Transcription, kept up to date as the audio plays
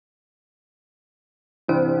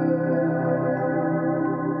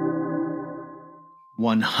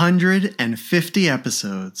150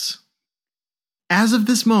 episodes. As of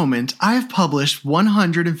this moment, I have published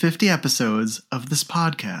 150 episodes of this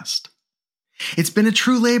podcast. It's been a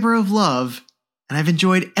true labor of love, and I've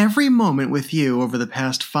enjoyed every moment with you over the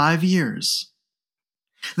past 5 years.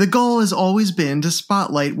 The goal has always been to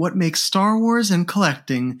spotlight what makes Star Wars and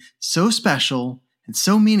collecting so special and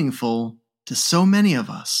so meaningful to so many of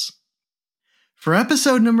us. For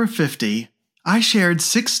episode number 50, I shared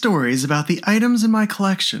 6 stories about the items in my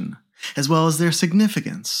collection, as well as their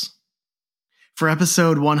significance. For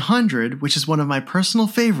episode 100, which is one of my personal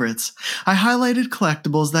favorites, I highlighted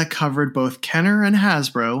collectibles that covered both Kenner and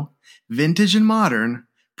Hasbro, vintage and modern,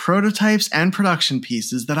 prototypes and production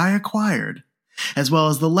pieces that I acquired, as well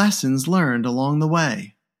as the lessons learned along the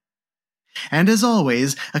way. And as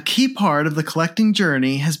always, a key part of the collecting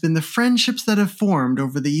journey has been the friendships that have formed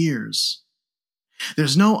over the years.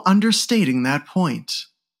 There's no understating that point.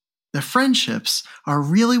 The friendships are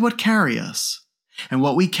really what carry us, and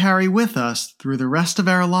what we carry with us through the rest of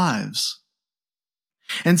our lives.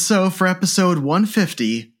 And so for episode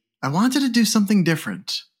 150, I wanted to do something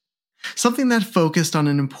different. Something that focused on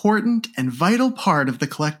an important and vital part of the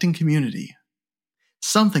collecting community.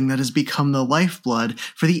 Something that has become the lifeblood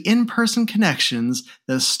for the in-person connections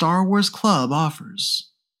that a Star Wars club offers.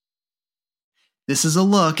 This is a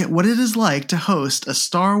look at what it is like to host a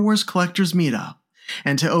Star Wars collectors meetup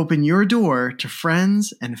and to open your door to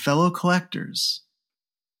friends and fellow collectors.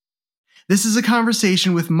 This is a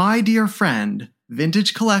conversation with my dear friend,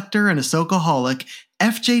 vintage collector and Ahsoka-holic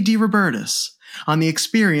FJ Robertus on the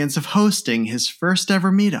experience of hosting his first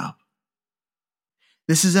ever meetup.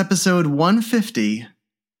 This is episode 150,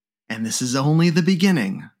 and this is only the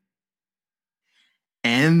beginning.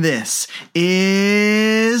 And this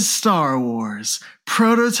is Star Wars,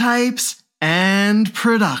 Prototypes and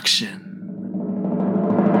Production.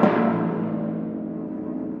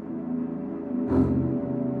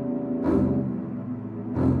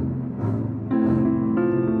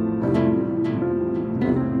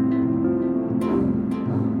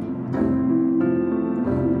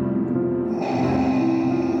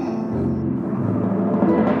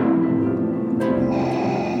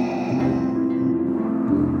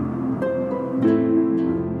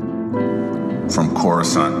 From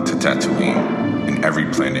Coruscant to Tatooine, and every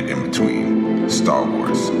planet in between, Star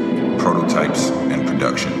Wars, Prototypes and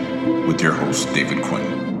Production, with your host, David Quinn.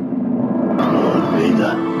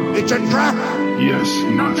 Vader. It's a trap! Yes,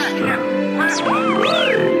 Master.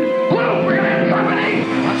 Whoa, we're gonna have company!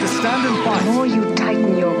 Have to stand and fight. The more you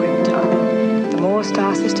tighten your grip, Dark, the more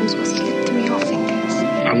star systems will slip through your fingers.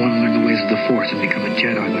 I want to learn the ways of the Force and become a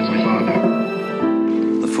Jedi like my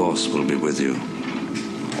father. The Force will be with you,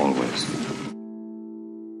 always.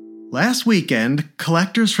 Last weekend,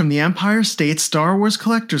 collectors from the Empire State Star Wars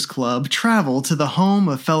Collectors Club traveled to the home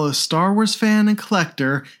of fellow Star Wars fan and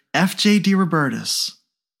collector FJ Robertus.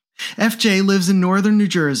 FJ lives in northern New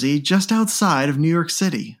Jersey, just outside of New York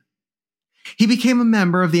City. He became a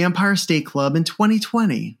member of the Empire State Club in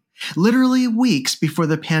 2020, literally weeks before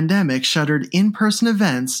the pandemic shuttered in-person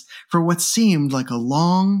events for what seemed like a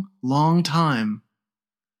long, long time.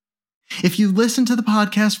 If you've listened to the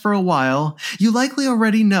podcast for a while, you likely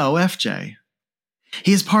already know FJ.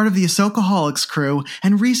 He is part of the Ahsoka-holics crew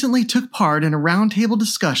and recently took part in a roundtable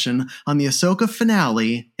discussion on the Ahsoka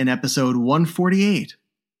finale in episode 148.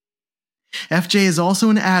 FJ is also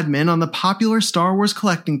an admin on the popular Star Wars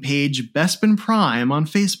collecting page Bespin Prime on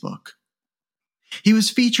Facebook. He was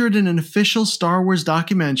featured in an official Star Wars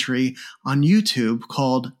documentary on YouTube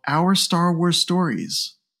called Our Star Wars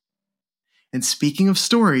Stories. And speaking of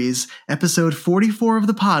stories, episode 44 of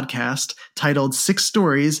the podcast, titled 6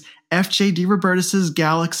 Stories, FJ Robertus'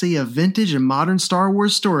 Galaxy of Vintage and Modern Star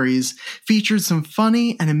Wars Stories, featured some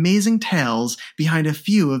funny and amazing tales behind a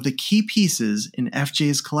few of the key pieces in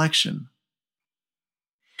FJ's collection.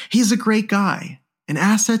 He's a great guy, an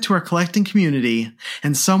asset to our collecting community,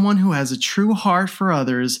 and someone who has a true heart for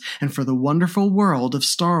others and for the wonderful world of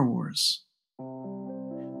Star Wars.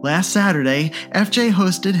 Last Saturday, FJ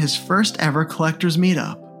hosted his first ever collectors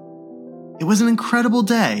meetup. It was an incredible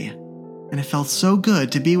day, and it felt so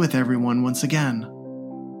good to be with everyone once again.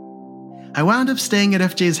 I wound up staying at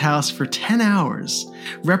FJ's house for 10 hours,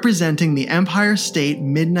 representing the Empire State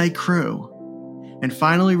Midnight Crew, and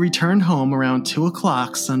finally returned home around 2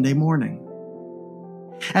 o'clock Sunday morning.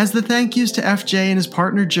 As the thank yous to FJ and his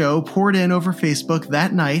partner Joe poured in over Facebook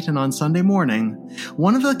that night and on Sunday morning,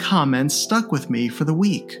 one of the comments stuck with me for the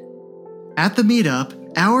week. At the meetup,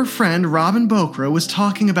 our friend Robin Bokra was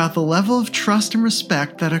talking about the level of trust and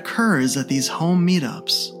respect that occurs at these home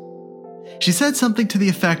meetups. She said something to the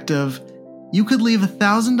effect of, You could leave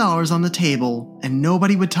 $1,000 on the table and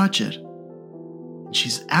nobody would touch it. And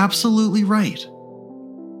she's absolutely right.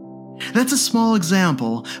 That's a small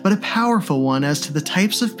example, but a powerful one as to the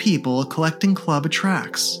types of people a collecting club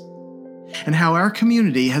attracts, and how our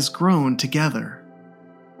community has grown together.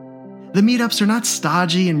 The meetups are not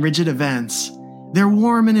stodgy and rigid events. They're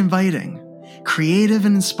warm and inviting, creative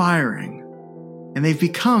and inspiring, and they've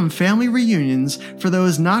become family reunions for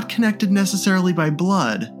those not connected necessarily by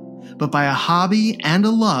blood, but by a hobby and a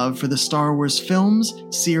love for the Star Wars films,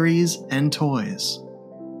 series, and toys.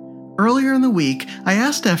 Earlier in the week, I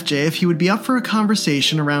asked FJ if he would be up for a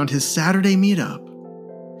conversation around his Saturday meetup.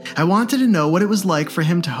 I wanted to know what it was like for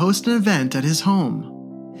him to host an event at his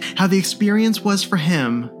home, how the experience was for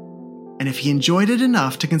him, and if he enjoyed it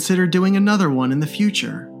enough to consider doing another one in the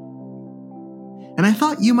future. And I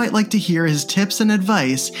thought you might like to hear his tips and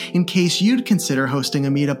advice in case you'd consider hosting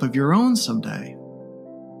a meetup of your own someday.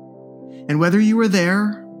 And whether you were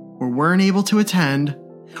there, or weren't able to attend,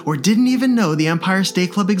 or didn't even know the Empire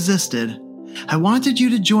State Club existed, I wanted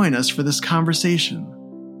you to join us for this conversation.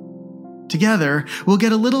 Together, we'll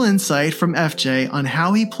get a little insight from FJ on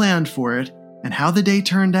how he planned for it and how the day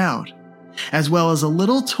turned out, as well as a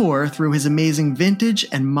little tour through his amazing vintage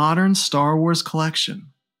and modern Star Wars collection.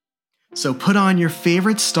 So put on your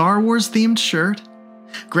favorite Star Wars themed shirt,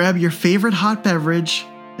 grab your favorite hot beverage,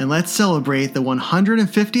 and let's celebrate the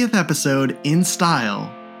 150th episode in style,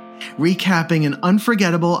 recapping an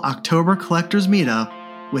unforgettable October Collectors Meetup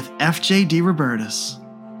with FJ DeRobertis.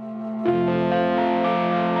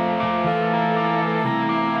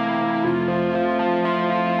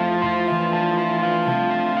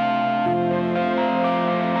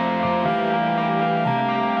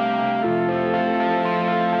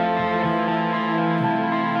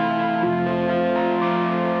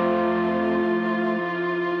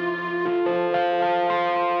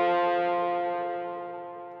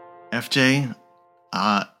 FJ,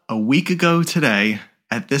 a week ago today,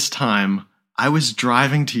 at this time, I was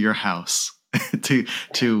driving to your house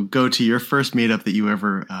to go to your first meetup that you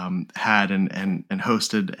ever had and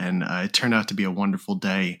hosted, and it turned out to be a wonderful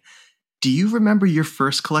day. Do you remember your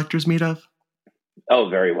first collectors meetup? Oh,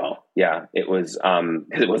 very well. Yeah, it was,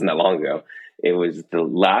 because it wasn't that long ago. It was the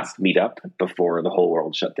last meetup before the whole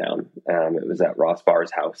world shut down. It was at Ross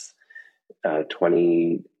Barr's house,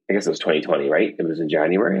 I guess it was 2020, right? It was in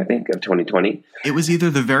January, I think, of 2020. It was either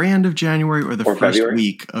the very end of January or the first February?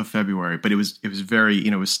 week of February, but it was very,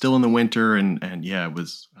 it was still in the winter, and yeah, it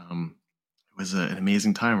was an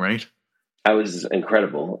amazing time, right? It was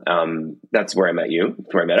incredible. That's where I met you.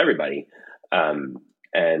 That's where I met everybody. And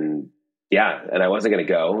I wasn't going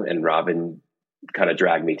to go, and Robin kind of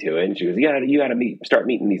dragged me to it, and she goes, "Yeah, you got to start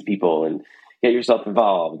meeting these people and get yourself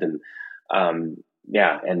involved." And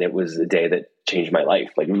and it was a day that changed my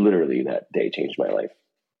life. Like literally, that day changed my life.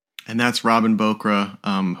 And that's Robin Bokra,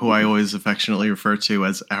 who I always affectionately refer to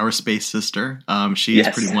as our space sister. She is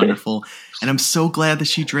pretty wonderful. And I'm so glad that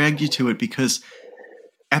she dragged you to it, because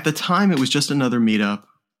at the time it was just another meetup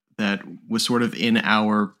that was sort of in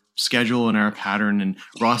our schedule and our pattern. And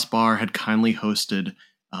Ross Barr had kindly hosted,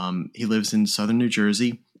 he lives in southern New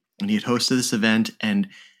Jersey, and he had hosted this event. And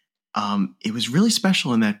it was really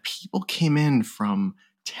special in that people came in from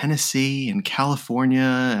Tennessee and California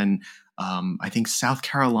and I think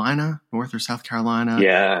North or South Carolina.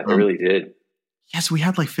 Yeah, it really did. Yes, we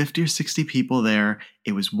had like 50 or 60 people there.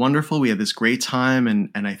 It was wonderful. We had this great time.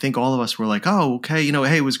 And I think all of us were like, oh, okay,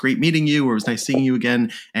 hey, it was great meeting you, or it was nice seeing you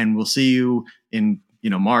again. And we'll see you in,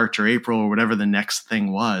 March or April or whatever the next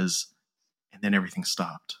thing was. And then everything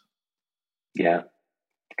stopped. Yeah,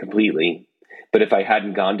 completely. But if I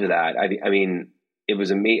hadn't gone to that, I mean, it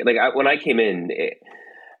was amazing. Like when I came in,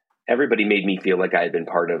 everybody made me feel like I had been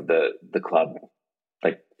part of the club,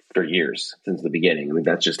 like for years, since the beginning. I mean,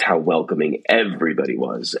 that's just how welcoming everybody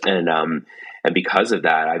was. And because of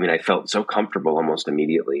that, I mean, I felt so comfortable almost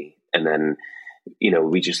immediately. And then,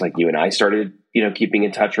 we just, like you and I started, keeping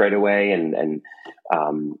in touch right away. And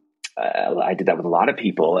I did that with a lot of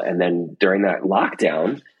people. And then during that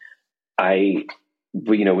lockdown, I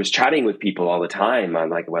was chatting with people all the time on,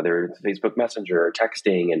 like, whether it's Facebook Messenger or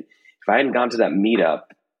texting. And if I hadn't gone to that meetup,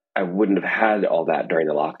 I wouldn't have had all that during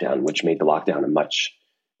the lockdown, which made the lockdown a much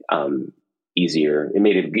easier. It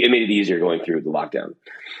made it easier going through the lockdown.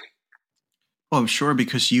 Well, I'm sure,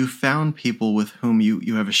 because you found people with whom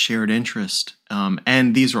you have a shared interest.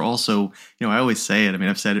 And these are also, I always say it. I mean,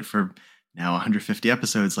 I've said it for now 150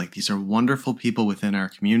 episodes. Like, these are wonderful people within our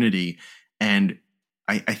community. And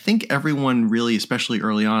I think everyone really, especially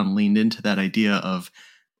early on, leaned into that idea of,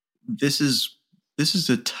 this is this is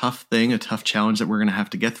a tough thing, a tough challenge that we're going to have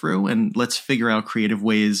to get through. And let's figure out creative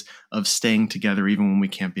ways of staying together, even when we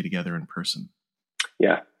can't be together in person.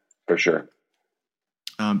 Yeah, for sure.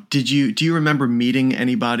 Do you remember meeting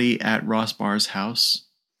anybody at Ross Barr's house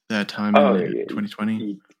that time in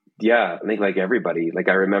 2020? Yeah, I think like everybody. Like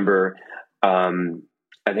I remember, I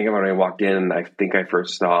think when I walked in, I think I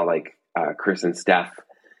first saw like Chris and Steph,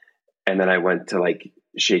 and then I went to like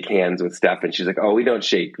shake hands with Steph, and she's like, "Oh, we don't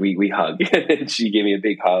shake, we hug." And she gave me a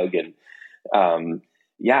big hug, and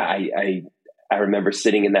I remember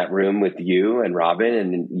sitting in that room with you and Robin,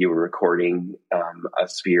 and you were recording a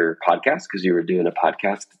Sphere podcast because you were doing a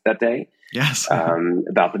podcast that day. Yes.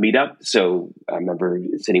 About the meetup. So I remember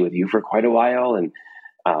sitting with you for quite a while, and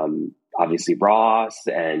obviously Ross,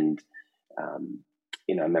 and I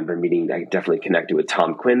remember meeting. I definitely connected with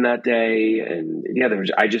Tom Quinn that day, and yeah,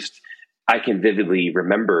 I can vividly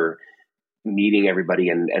remember meeting everybody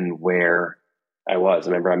and where I was.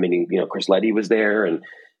 I remember I'm meeting, Chris Letty was there, and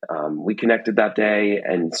we connected that day.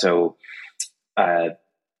 And so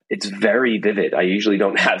it's very vivid. I usually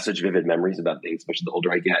don't have such vivid memories about things, especially the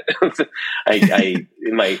older I get.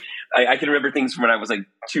 I can remember things from when I was like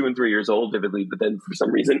 2 and 3 years old vividly, but then for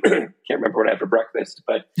some reason can't remember what I had for breakfast.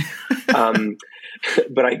 But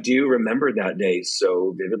but I do remember that day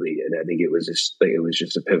so vividly, and I think it was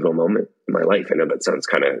just a pivotal moment in my life. I know that sounds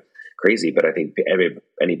kind of crazy, but I think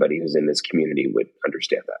anybody who's in this community would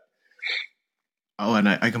understand that. Oh, and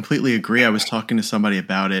I completely agree. I was talking to somebody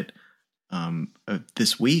about it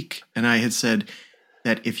this week, and I had said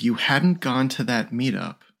that if you hadn't gone to that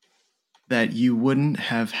meetup, that you wouldn't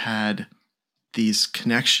have had these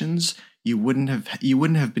connections. You wouldn't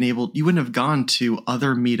have gone to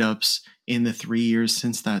other meetups in the 3 years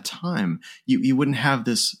since that time. You wouldn't have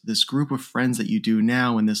this group of friends that you do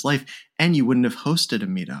now in this life, and you wouldn't have hosted a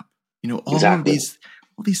meetup. All of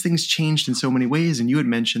these things changed in so many ways. And you had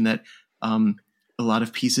mentioned that a lot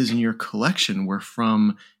of pieces in your collection were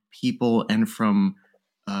from people and from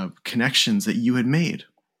connections that you had made.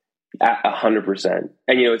 100%.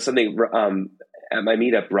 And, it's something at my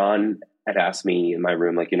meetup, Ron had asked me in my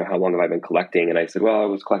room, like, how long have I been collecting? And I said, well, I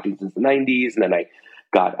was collecting since the 90s. And then I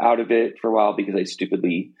got out of it for a while because I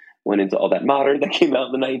stupidly went into all that modern that came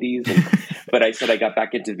out in the 90s. But I said I got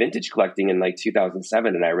back into vintage collecting in like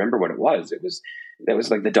 2007. And I remember what it was. That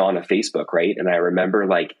was like the dawn of Facebook, right? And I remember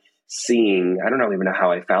like seeing, I don't even know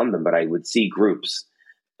how I found them, but I would see groups.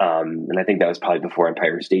 And I think that was probably before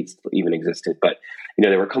Empire States even existed. But,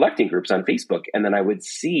 there were collecting groups on Facebook. And then I would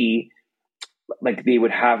see, like, they would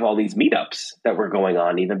have all these meetups that were going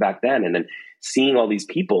on even back then. And then seeing all these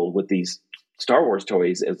people with these Star Wars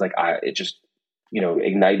toys, it was like, it just,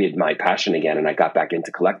 ignited my passion again. And I got back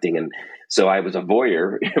into collecting. And so I was a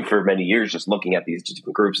voyeur for many years, just looking at these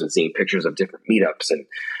different groups and seeing pictures of different meetups and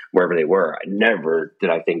wherever they were. I never did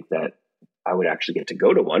I think that I would actually get to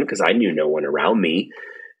go to one because I knew no one around me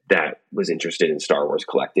that was interested in Star Wars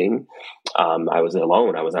collecting. I was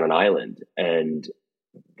alone. I was on an island, and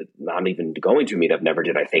not even going to a meetup. Never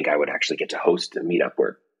did I think I would actually get to host a meetup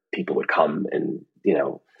where people would come and,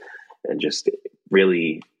 and just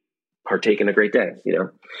really partake in a great day, Yeah.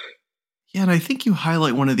 And I think you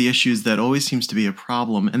highlight one of the issues that always seems to be a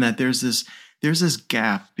problem, and that there's this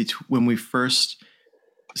gap between when we first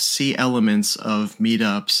see elements of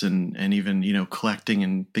meetups and even, collecting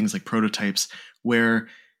and things like prototypes, where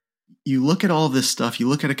you look at all this stuff, you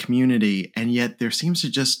look at a community, and yet there seems to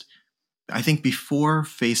just, I think before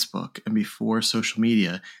Facebook and before social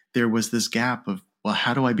media, there was this gap of, well,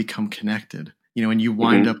 how do I become connected? And you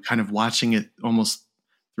wind up kind of watching it almost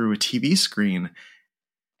through a TV screen.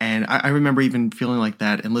 And I remember even feeling like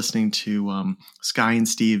that and listening to Sky and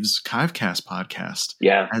Steve's Kivecast podcast.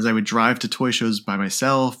 Yeah. As I would drive to toy shows by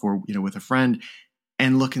myself or, with a friend,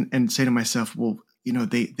 and look and say to myself, well,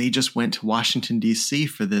 they just went to Washington, D.C.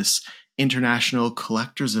 for this international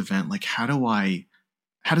collectors event. Like, how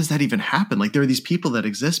does that even happen? Like, there are these people that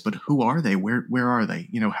exist, but who are they? Where are they?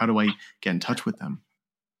 How do I get in touch with them?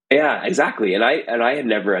 Yeah, exactly. And I had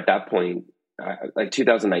never at that point, like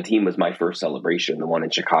 2019 was my first celebration, the one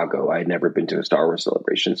in Chicago. I had never been to a Star Wars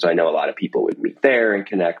celebration. So I know a lot of people would meet there and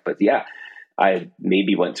connect, but yeah, I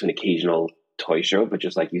maybe went to an occasional toy show, but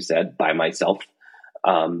just like you said, by myself.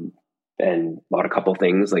 And bought a couple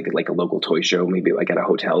things like a local toy show, maybe like at a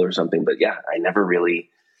hotel or something. But yeah,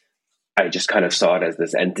 I just kind of saw it as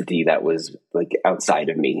this entity that was like outside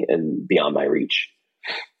of me and beyond my reach.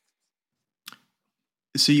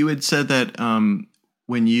 So you had said that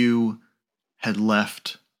when you had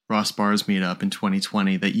left Ross Bar's meetup in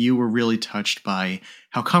 2020, that you were really touched by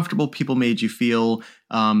how comfortable people made you feel,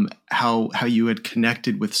 how you had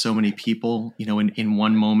connected with so many people, in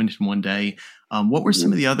one moment, in one day. What were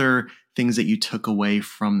some of the other things that you took away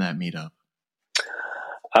from that meetup?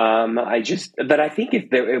 I think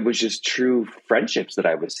it was just true friendships that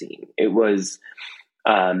I was seeing. It was,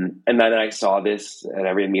 and then I saw this at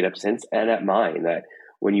every meetup since and at mine, that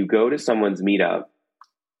when you go to someone's meetup,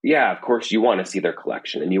 yeah, of course you want to see their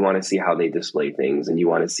collection and you want to see how they display things, and you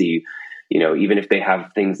want to see, even if they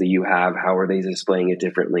have things that you have, how are they displaying it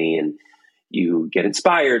differently? And you get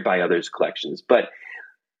inspired by others' collections. But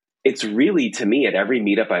it's really, to me, at every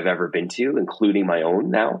meetup I've ever been to, including my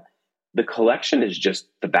own now, the collection is just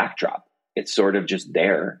the backdrop. It's sort of just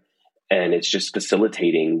there, and it's just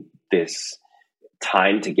facilitating this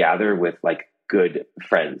time to gather with like good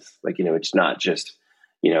friends. Like, it's not just,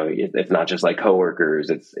 it's not just like coworkers.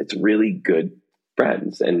 It's really good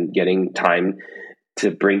friends, and getting time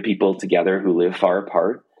to bring people together who live far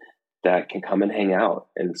apart that can come and hang out.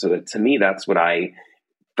 And so that, to me, that's what I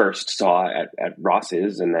first saw at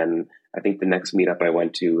Ross's. And then I think the next meetup I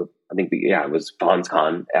went to, it was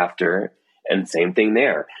FonsCon after, and same thing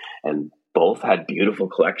there. And both had beautiful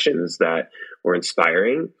collections that were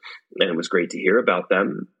inspiring, and it was great to hear about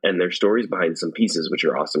them and their stories behind some pieces, which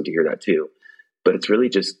are awesome to hear that too. But it's really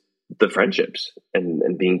just the friendships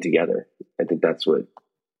and being together. I think that's what,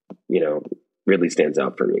 really stands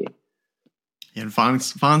out for me. And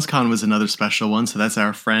FonsCon was another special one. So that's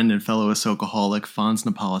our friend and fellow Ahsoka-holic, Fons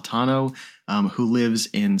Napolitano, who lives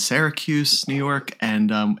in Syracuse, New York.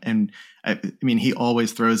 And I mean, he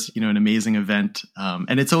always throws, an amazing event.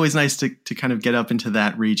 And it's always nice to kind of get up into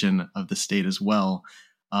that region of the state as well.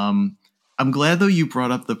 I'm glad, though, you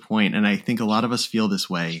brought up the point, and I think a lot of us feel this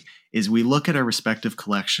way, is we look at our respective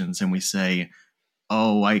collections and we say,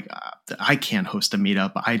 oh, I can't host a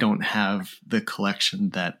meetup. I don't have the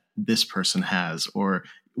collection that this person has, or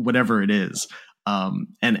whatever it is. And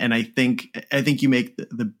I think you make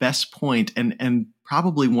the best point, and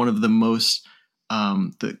probably one of the most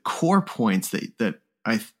the core points that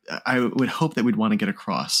I would hope that we'd want to get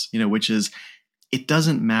across, which is, it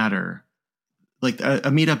doesn't matter. Like a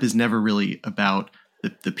meetup is never really about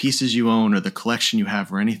the pieces you own or the collection you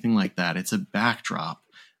have or anything like that. It's a backdrop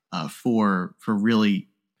for really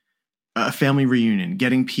a family reunion,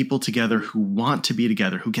 getting people together who want to be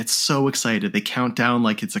together, who get so excited. They count down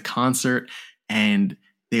like it's a concert, and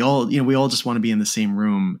we all just want to be in the same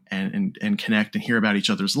room and connect and hear about each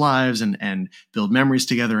other's lives and build memories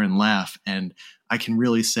together and laugh. And I can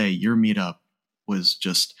really say your meetup was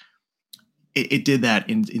just, it did that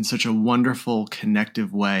in such a wonderful,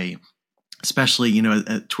 connective way, especially,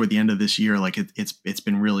 toward the end of this year. Like it's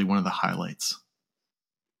been really one of the highlights.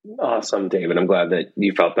 Awesome, David. I'm glad that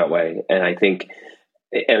you felt that way. And I think,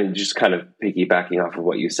 and just kind of piggybacking off of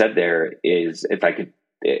what you said there, is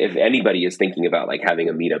if anybody is thinking about like having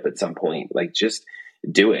a meetup at some point, like just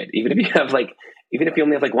do it. Even if you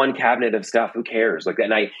only have like one cabinet of stuff, who cares? Like,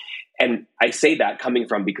 and I say that coming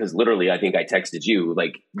from, because literally, I think I texted you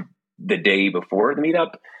like the day before the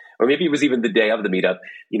meetup, or maybe it was even the day of the meetup.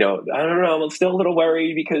 I don't know. I'm still a little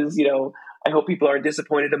worried because, I hope people aren't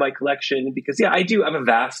disappointed in my collection, because I do have a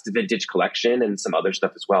vast vintage collection and some other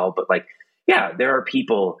stuff as well. But like, there are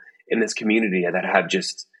people in this community that have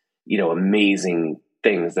just, amazing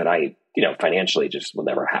things that I, financially just will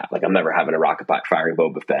never have. Like, I'm never having a rocket firing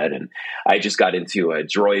Boba Fett. And I just got into a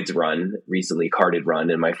droids run recently, carded run.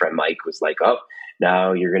 And my friend Mike was like, oh,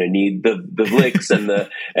 now you're going to need the Vlix and the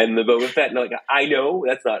Boba Fett. And I'm like, I know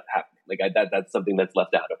that's not happening. Like that's something that's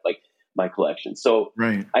left out of like my collection. So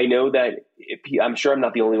right. I know that I'm sure I'm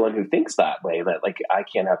not the only one who thinks that way, that like, I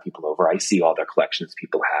can't have people over. I see all their collections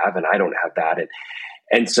people have, and I don't have that.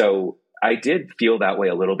 And so I did feel that way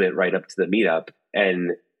a little bit right up to the meetup,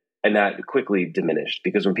 and that quickly diminished,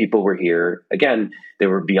 because when people were here, again, they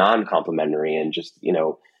were beyond complimentary and just,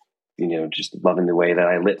 just loving the way that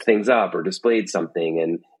I lit things up or displayed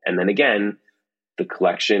something. And then again, the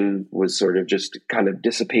collection was sort of just kind of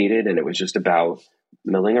dissipated, and it was just about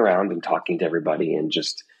milling around and talking to everybody and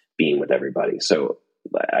just being with everybody. So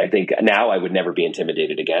I think now I would never be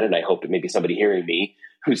intimidated again. And I hope that maybe somebody hearing me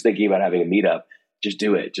who's thinking about having a meetup, just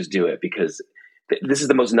do it, because this is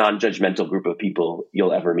the most non-judgmental group of people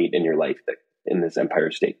you'll ever meet in your life in this Empire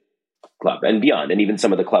State Club and beyond. And even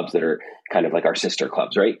some of the clubs that are kind of like our sister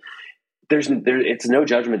clubs, right? It's no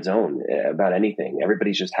judgment zone about anything.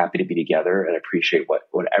 Everybody's just happy to be together and appreciate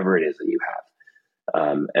whatever it is that you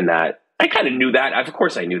have. And that, I kind of knew that. Of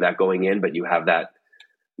course I knew that going in, but you have that,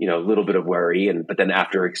 little bit of worry. But then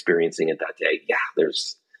after experiencing it that day,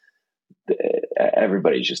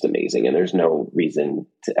 everybody's just amazing. And there's no reason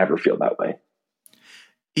to ever feel that way.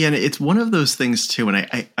 Yeah. And it's one of those things too. And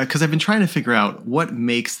I because I've been trying to figure out what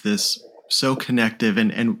makes this so connective.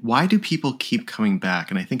 And why do people keep coming back?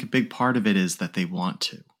 And I think a big part of it is that they want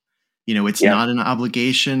to. It's not an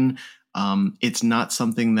obligation. It's not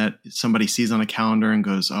something that somebody sees on a calendar and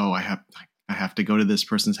goes, oh, I have to go to this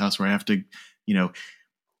person's house where I have to,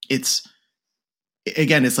 it's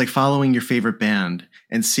like following your favorite band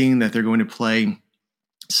and seeing that they're going to play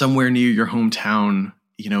somewhere near your hometown,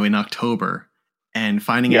 in October, and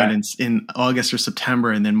finding out in August or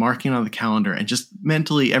September, and then marking on the calendar and just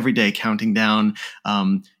mentally every day counting down,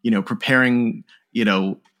 preparing,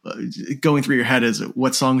 going through your head as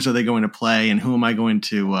what songs are they going to play and who am I going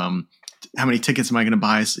to, how many tickets am I going to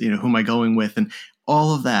buy? Who am I going with? And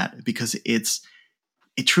all of that, because it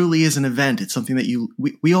truly is an event. It's something that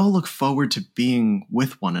we all look forward to being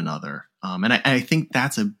with one another. And I think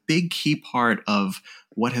that's a big key part of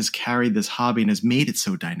what has carried this hobby and has made it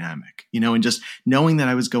so dynamic, and just knowing that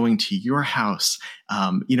I was going to your house,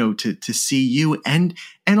 to see you and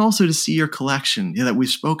also to see your collection, that we've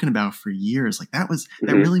spoken about for years. Like that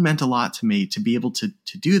really meant a lot to me to be able to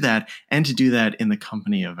do that and to do that in the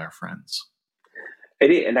company of our friends.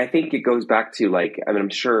 And I think it goes back to I'm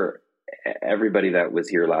sure everybody that was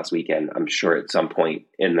here last weekend, I'm sure at some point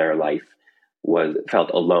in their life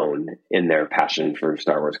felt alone in their passion for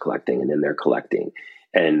Star Wars collecting and in their collecting.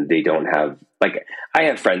 And they don't have, I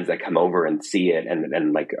have friends that come over and see it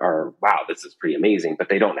and are, wow, this is pretty amazing, but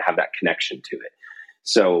they don't have that connection to it.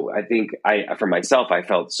 So I think for myself, I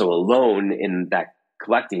felt so alone in that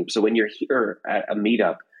collecting. So when you're here at a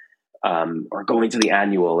meetup, or going to the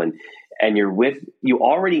annual and you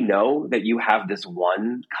already know that you have this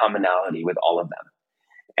one commonality with all of them.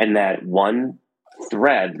 And that one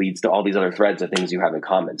thread leads to all these other threads of things you have in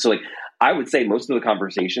common. So I would say most of the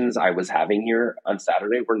conversations I was having here on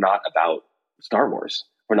Saturday were not about Star Wars.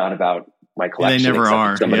 We're not about my collection. They never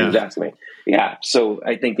are. Somebody was asking me. Yeah. So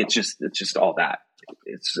I think it's just all that.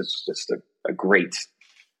 It's just a great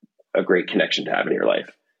connection to have in your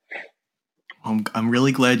life. I'm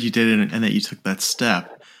really glad you did it and that you took that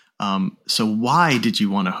step. So why did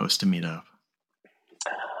you want to host a meetup?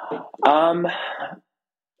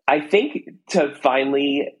 I think to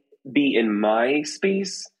finally be in my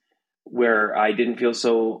space where I didn't feel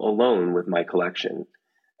so alone with my collection.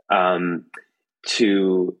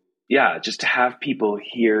 Just to have people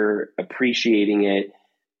here appreciating it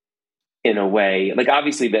in a way,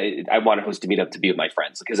 obviously I want to host a meetup to be with my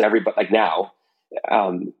friends because everybody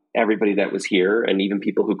everybody that was here and even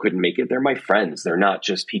people who couldn't make it, they're my friends. They're not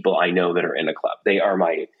just people I know that are in a club. They are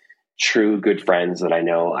my true good friends that I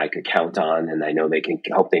know I could count on, and I know they can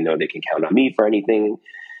count on me for anything.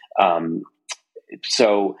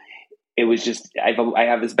 So it was just, I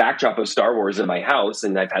have this backdrop of Star Wars in my house,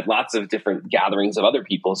 and I've had lots of different gatherings of other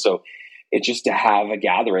people. So it's just to have a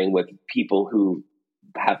gathering with people who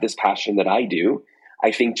have this passion that I do.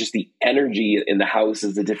 I think just the energy in the house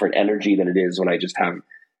is a different energy than it is when I just have,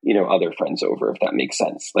 other friends over, if that makes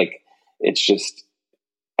sense. It's just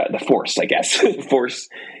the force, I guess. The force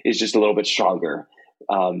is just a little bit stronger.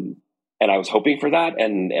 And I was hoping for that,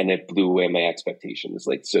 and it blew away my expectations.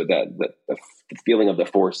 So that the feeling of the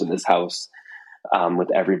force in this house, with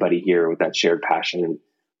everybody here with that shared passion,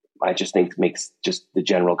 I just think makes just the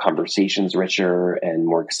general conversations richer and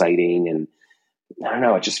more exciting. And I don't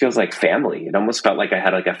know, it just feels like family. It almost felt like I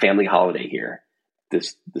had a family holiday here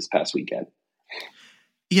this past weekend.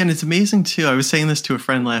 Yeah, and it's amazing too. I was saying this to a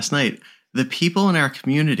friend last night. The people in our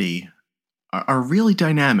community are really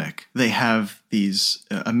dynamic. They have these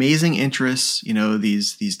amazing interests,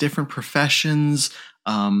 these different professions.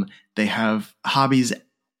 They have hobbies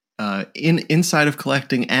inside of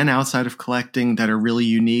collecting and outside of collecting that are really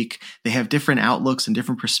unique. They have different outlooks and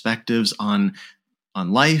different perspectives on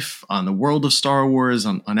life, on the world of Star Wars,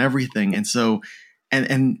 on everything. And so,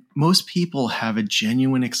 and most people have a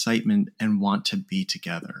genuine excitement and want to be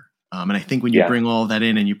together. And I think when you bring all that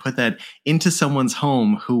in and you put that into someone's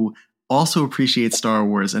home who also appreciates Star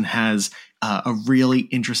Wars and has a really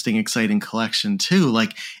interesting, exciting collection too,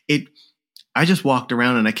 I just walked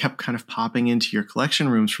around and I kept kind of popping into your collection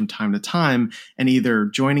rooms from time to time and either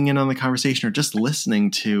joining in on the conversation or just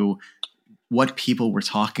listening to what people were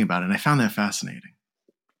talking about. And I found that fascinating.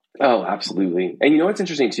 Oh, absolutely. And what's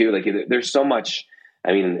interesting too, there's so much,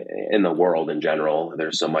 in the world in general,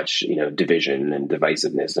 there's so much, division and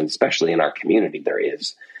divisiveness, and especially in our community, there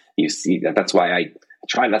is. You see that. That's why I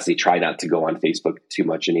try not to go on Facebook too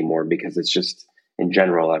much anymore, because it's just, in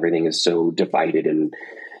general, everything is so divided and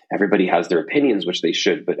everybody has their opinions, which they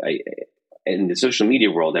should. But in the social media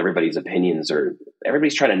world, everybody's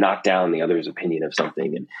trying to knock down the other's opinion of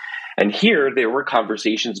something. And here there were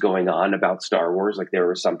conversations going on about Star Wars. There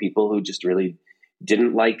were some people who just really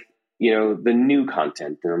didn't like, the new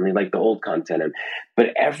content and only like the old content. But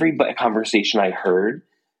every conversation I heard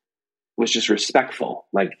was just respectful.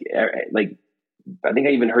 Like I think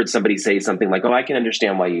I even heard somebody say something like, "Oh, I can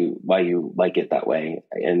understand why you like it that way,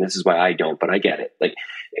 and this is why I don't, but I get it." Like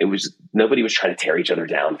nobody was trying to tear each other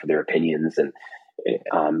down for their opinions, and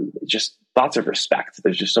just lots of respect.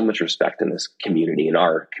 There's just so much respect in this community, in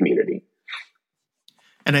our community.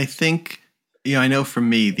 And I think, I know for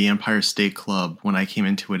me, the Empire State Club, when I came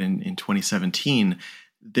into it in 2017,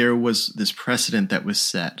 there was this precedent that was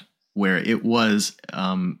set where it was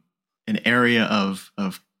an area of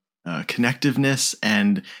connectiveness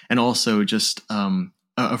and also just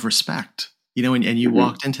of respect, and you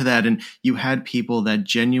walked into that and you had people that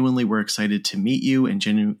genuinely were excited to meet you and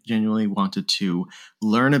genuinely wanted to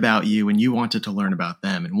learn about you, and you wanted to learn about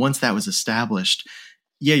them. And once that was established,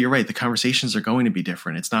 yeah, you're right. The conversations are going to be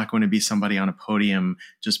different. It's not going to be somebody on a podium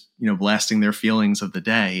just, blasting their feelings of the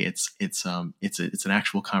day. It's an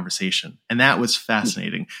actual conversation. And that was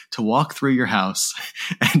fascinating to walk through your house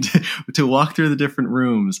and to walk through the different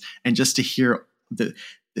rooms and just to hear the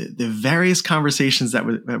various conversations that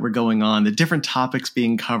were going on, the different topics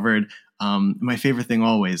being covered. My favorite thing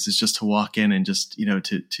always is just to walk in and just,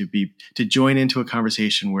 to join into a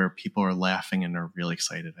conversation where people are laughing and are really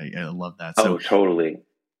excited. I love that. So, totally.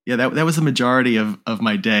 Yeah, that was the majority of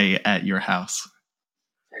my day at your house.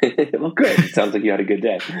 Well, good. It sounds like you had a good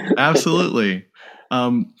day. Absolutely.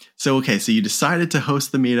 So you decided to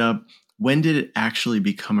host the meetup. When did it actually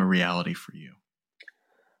become a reality for you?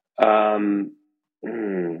 I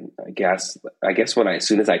guess as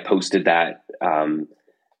soon as I posted that, the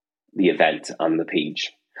event on the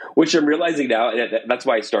page, which I'm realizing now, that's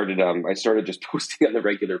why I started just posting on the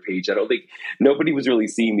regular page. I don't think nobody was really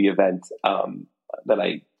seeing the event, that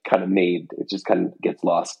I kind of made. It just kind of gets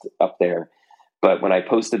lost up there. But when I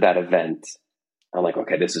posted that event, I'm like,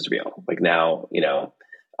 okay, this is real. Like now, now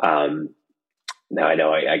I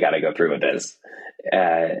know I got to go through with this.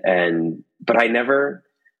 But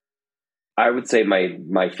I would say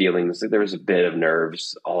my feelings, there was a bit of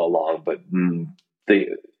nerves all along, but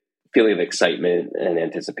the feeling of excitement and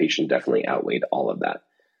anticipation definitely outweighed all of that.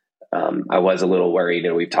 I was a little worried,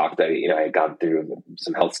 and we've talked that, I had gone through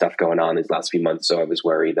some health stuff going on these last few months. So I was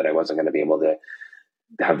worried that I wasn't going to be able to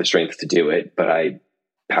have the strength to do it, but I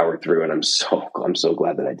powered through, and I'm so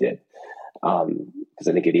glad that I did. Cause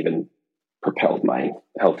I think it even propelled my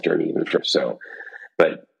health journey even further. So,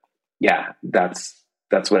 but yeah, that's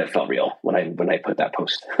when it felt real when I put that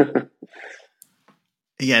post.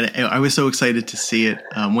 Yeah. I was so excited to see it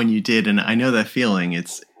when you did. And I know that feeling.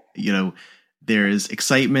 It's, there's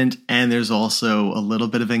excitement and there's also a little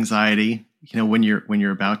bit of anxiety, when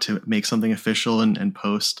you're about to make something official and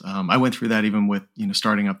post. I went through that even with,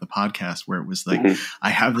 starting up the podcast, where it was like,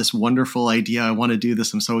 I have this wonderful idea. I want to do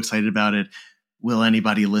this. I'm so excited about it. Will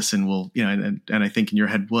anybody listen? And I think in your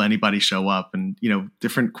head, will anybody show up? And,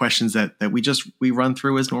 different questions that we run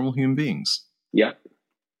through as normal human beings. Yep.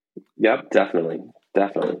 Definitely.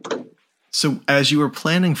 So as you were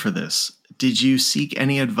planning for this, did you seek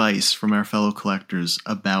any advice from our fellow collectors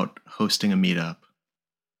about hosting a meetup?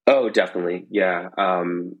 Oh, definitely. Yeah.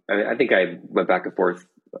 I think I went back and forth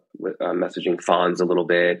with messaging Fonz a little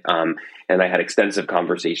bit. And I had extensive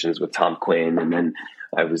conversations with Tom Quinn. And then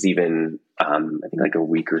I was even, I think like a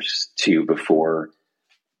week or two before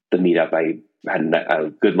the meetup, I had a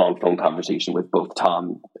good long phone conversation with both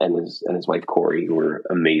Tom and his wife, Corey, who were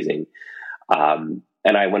amazing.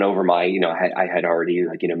 And I went over I had already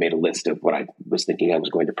made a list of what I was thinking I was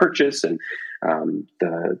going to purchase, and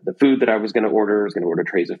the food that I was going to order. I was going to order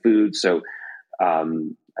trays of food. So I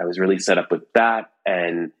was really set up with that,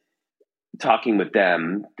 and talking with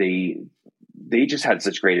them, they just had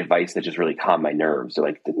such great advice that just really calmed my nerves. So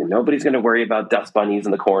like, nobody's going to worry about dust bunnies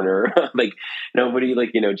in the corner. Like nobody,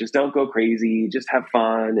 just don't go crazy, just have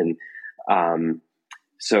fun. And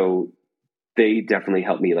so they definitely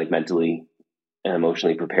helped me mentally and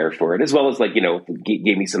emotionally prepare for it, as well as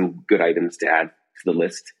gave me some good items to add to the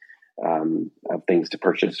list of things to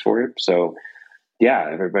purchase for it. So yeah,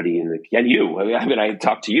 everybody and you, I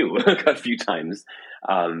talked to you a few times,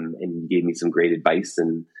 and you gave me some great advice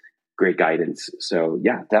and great guidance. So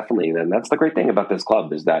yeah, definitely. And that's the great thing about this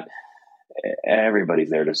club, is that everybody's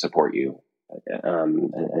there to support you,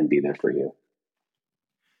 and be there for you.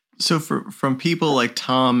 So from people like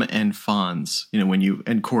Tom and Fonz,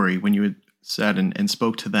 and Corey, when you had sat and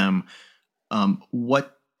spoke to them,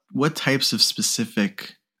 what types of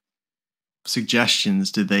specific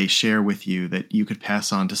suggestions did they share with you that you could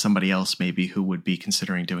pass on to somebody else maybe who would be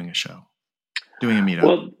considering doing a meetup?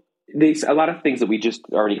 Well, a lot of things that we just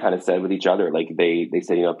already kind of said with each other. Like they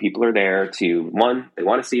said, people are there to, one, they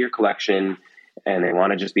want to see your collection and they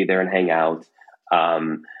want to just be there and hang out.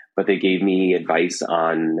 But they gave me advice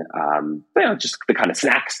on, just the kind of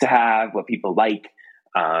snacks to have, what people like.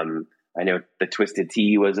 I know the twisted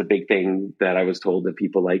tea was a big thing that I was told that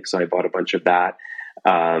people like. So I bought a bunch of that.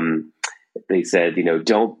 They said,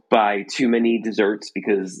 don't buy too many desserts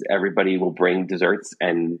because everybody will bring desserts,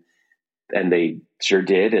 and they sure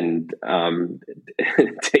did. And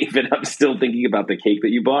David, I'm still thinking about the cake that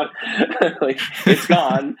you bought. Like, it's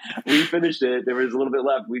gone. We finished it. There was a little bit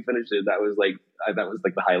left. We finished it. That was like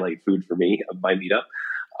the highlight food for me of my meetup.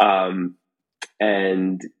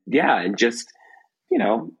 And just,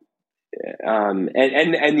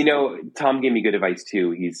 Tom gave me good advice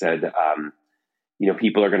too. He said,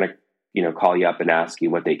 people are going to, call you up and ask you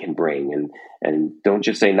what they can bring, and don't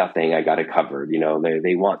just say nothing. I got it covered.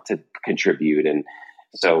 They want to contribute. And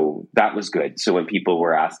so that was good. So when people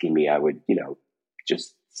were asking me, I would,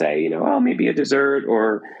 just say, maybe a dessert,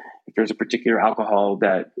 or if there's a particular alcohol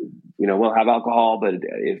that, we'll have alcohol, but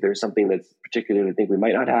if there's something that's particular I think we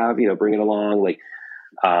might not have, bring it along. Like,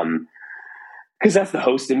 because that's the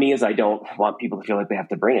host in me, is I don't want people to feel like they have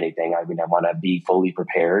to bring anything. I mean, I want to be fully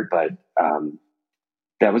prepared, but,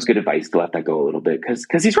 that was good advice to let that go a little bit,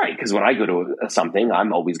 because he's right. Because when I go to something,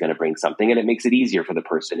 I'm always going to bring something, and it makes it easier for the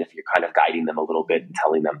person if you're kind of guiding them a little bit and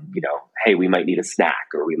telling them, hey, we might need a snack,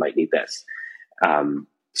 or we might need this.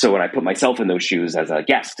 So when I put myself in those shoes as a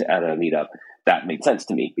guest at a meetup, that made sense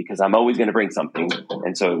to me, because I'm always going to bring something,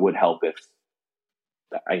 and so it would help if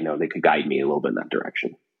they could guide me a little bit in that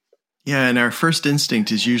direction. Yeah, and our first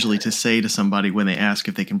instinct is usually to say to somebody when they ask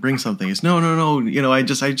if they can bring something is, no, I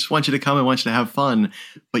just want you to come. I want you to have fun.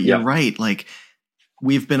 But you're right. Like,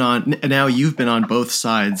 you've been on both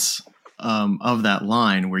sides of that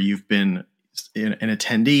line, where you've been an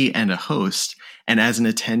attendee and a host. And as an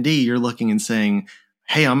attendee, you're looking and saying,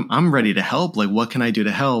 hey, I'm ready to help. Like, what can I do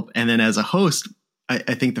to help? And then as a host,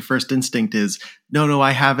 I think the first instinct is, no,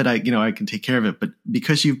 I have it. I can take care of it. But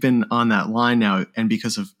because you've been on that line now, and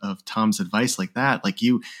because of Tom's advice like that, like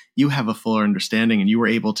you have a fuller understanding, and you were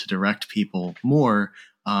able to direct people more,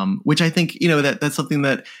 which I think, that's something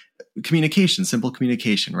that simple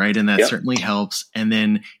communication, right? And that certainly helps. And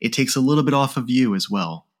then it takes a little bit off of you as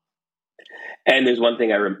well. And there's one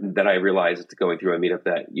thing that I realized going through a meetup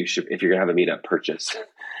that you should, if you're going to have a meetup, purchase.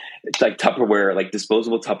 It's like Tupperware, like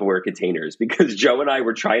disposable Tupperware containers, because Joe and I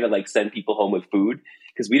were trying to send people home with food,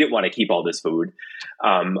 because we didn't want to keep all this food.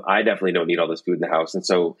 I definitely don't need all this food in the house. And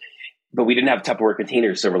so, but we didn't have Tupperware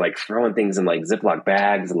containers. So we're throwing things in Ziploc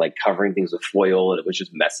bags and covering things with foil, and it was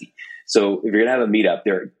just messy. So if you're going to have a meetup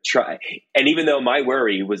and even though my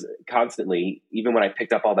worry was constantly, even when I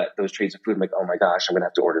picked up those trays of food, I'm like, oh my gosh, I'm going to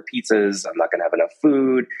have to order pizzas. I'm not going to have enough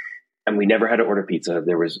food. And we never had to order pizza.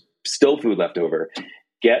 There was still food left over.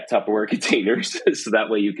 Get Tupperware containers so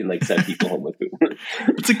that way you can send people home with food.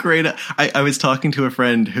 It's a great. I was talking to a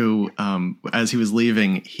friend who, as he was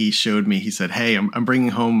leaving, he showed me. He said, "Hey, I'm bringing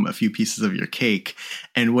home a few pieces of your cake."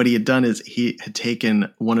 And what he had done is he had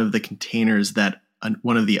taken one of the containers that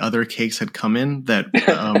one of the other cakes had come in that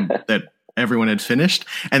that everyone had finished,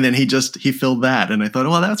 and then he filled that. And I thought,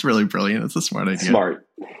 well, that's really brilliant. It's a smart idea. Smart.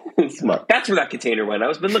 That's where that container went. I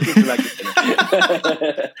was been looking for that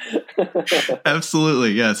container.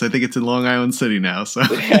 Absolutely, yes. I think it's in Long Island City now. So,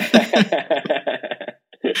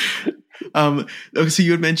 so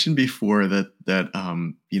you had mentioned before that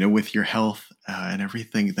with your health and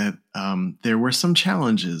everything, that there were some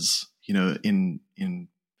challenges, in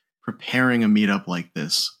preparing a meetup like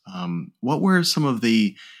this. What were some of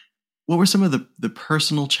the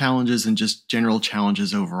personal challenges and just general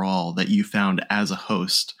challenges overall that you found as a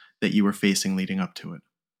host that you were facing leading up to it?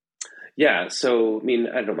 Yeah. So,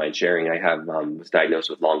 I don't mind sharing. I was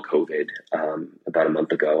diagnosed with long COVID about a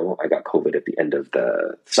month ago. I got COVID at the end of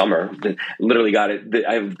the summer. Literally got it.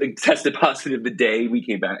 I tested positive the day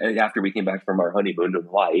after we came back from our honeymoon in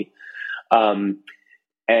Hawaii.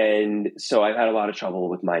 And so I've had a lot of trouble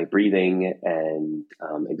with my breathing and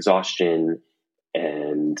exhaustion.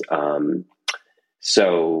 And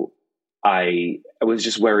so I was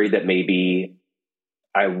just worried that maybe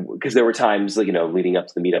because there were times, leading up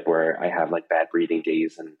to the meetup where I have bad breathing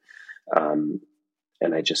days, and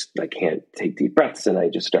I just can't take deep breaths, and I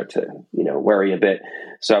just start to worry a bit.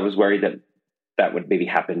 So I was worried that would maybe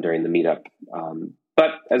happen during the meetup.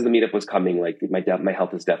 But as the meetup was coming, my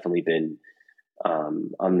health has definitely been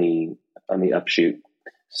on the upshoot.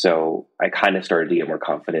 So I kind of started to get more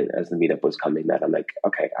confident as the meetup was coming, that I'm like,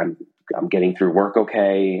 okay, I'm getting through work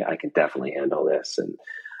okay. I can definitely handle this, and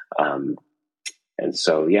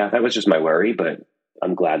so yeah, that was just my worry. But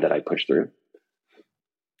I'm glad that I pushed through.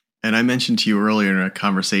 And I mentioned to you earlier in a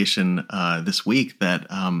conversation this week that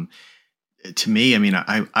to me, I mean,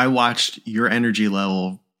 I watched your energy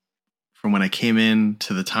level from when I came in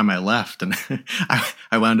to the time I left, and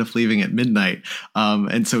I wound up leaving at midnight.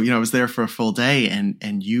 And so, I was there for a full day,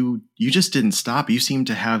 and you just didn't stop. You seemed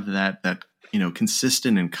to have that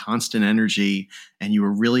consistent and constant energy, and you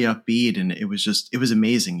were really upbeat, and it was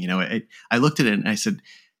amazing. I looked at it and I said,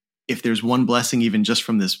 if there's one blessing, even just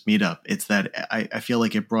from this meetup, it's that I feel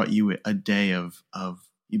like it brought you a day of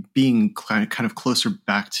being kind of closer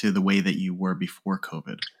back to the way that you were before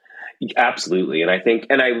COVID. Absolutely. And I think,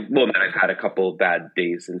 I've had a couple bad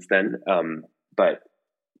days since then. But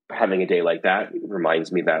having a day like that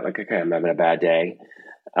reminds me that, like, okay, I'm having a bad day,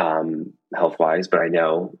 health wise, but I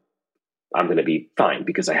know I'm going to be fine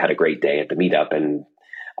because I had a great day at the meetup. And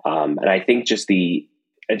I think I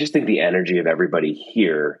just think the energy of everybody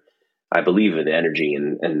here, I believe in energy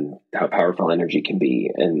and how powerful energy can be.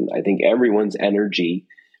 And I think everyone's energy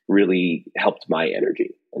really helped my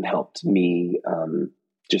energy and helped me,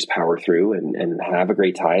 just power through and have a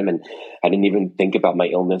great time. And I didn't even think about my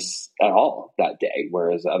illness at all that day.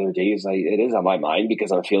 Whereas other days it is on my mind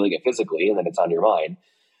because I'm feeling it physically and then it's on your mind.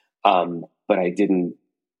 But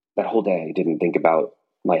that whole day, I didn't think about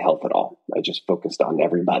my health at all. I just focused on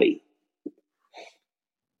everybody.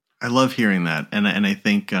 I love hearing that. And I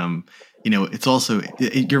think, it's also,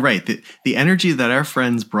 you're right. The energy that our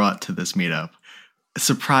friends brought to this meetup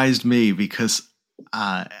surprised me because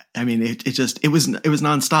it was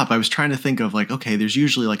nonstop. I was trying to think of like, okay, there's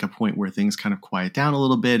usually like a point where things kind of quiet down a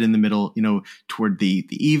little bit in the middle, toward the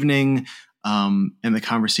evening, and the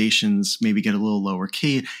conversations maybe get a little lower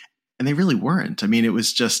key, and they really weren't. I mean, it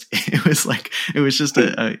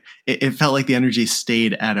felt like the energy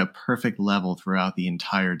stayed at a perfect level throughout the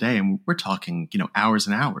entire day. And we're talking, hours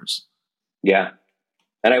and hours. Yeah.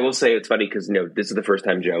 And I will say it's funny because, this is the first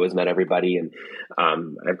time Joe has met everybody. And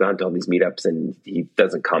I've gone to all these meetups and he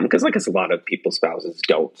doesn't come because, like, a lot of people's spouses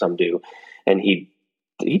don't, some do. And he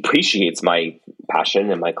appreciates my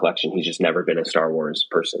passion and my collection. He's just never been a Star Wars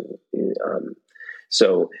person.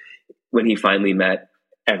 So when he finally met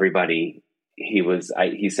everybody,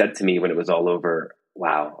 he said to me when it was all over,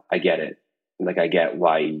 wow, I get it. Like, I get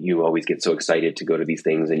why you always get so excited to go to these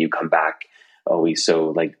things and you come back always so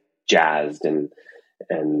like jazzed and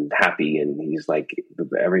happy. And he's like,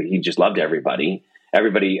 he just loved everybody.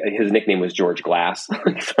 His nickname was George Glass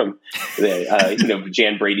from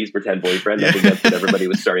Jan Brady's pretend boyfriend. I think that's what everybody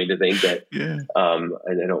was starting to think that, and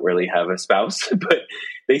I don't really have a spouse, but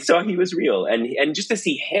they saw he was real. And just to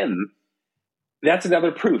see him, that's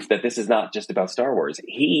another proof that this is not just about Star Wars.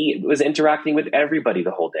 He was interacting with everybody the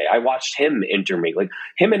whole day. I watched him like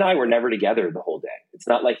him and I were never together the whole day. It's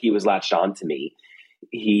not like he was latched on to me.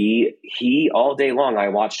 He all day long, I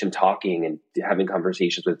watched him talking and having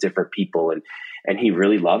conversations with different people, and he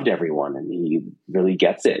really loved everyone and he really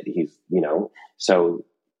gets it. He's, so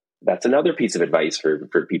that's another piece of advice for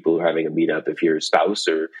people who are having a meetup. If your spouse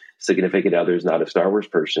or significant other is not a Star Wars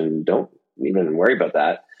person, don't even worry about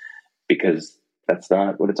that because that's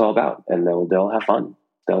not what it's all about. And they'll have fun.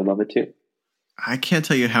 They'll love it too. I can't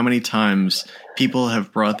tell you how many times people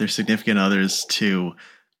have brought their significant others to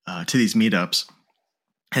these meetups.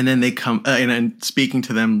 And then they come and speaking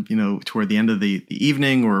to them, toward the end of the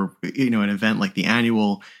evening or, an event like the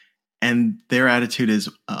annual, and their attitude is,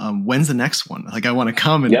 when's the next one? Like, I want to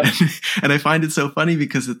come. And, and I find it so funny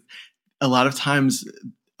because a lot of times,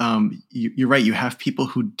 you're right. You have people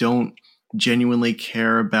who don't genuinely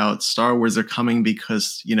care about Star Wars. They're coming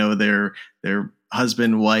because, their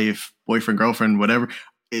husband, wife, boyfriend, girlfriend, whatever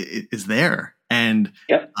is there. And,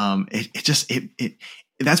 that's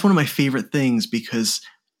one of my favorite things because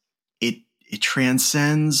it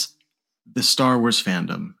transcends the Star Wars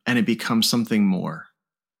fandom and it becomes something more.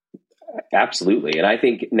 Absolutely. And I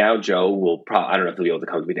think now Joe will I don't know if he'll be able to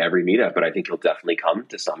come to me to every meetup, but I think he'll definitely come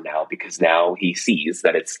to some now because now he sees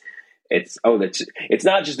that it's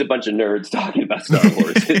not just a bunch of nerds talking about Star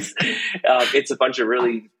Wars. It's a bunch of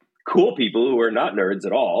really cool people who are not nerds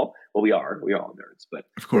at all. Well, we're all nerds, but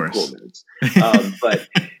of course, cool nerds. But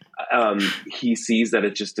he sees that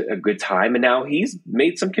it's just a good time, and now he's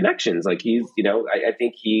made some connections. Like I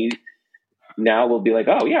think he now will be like,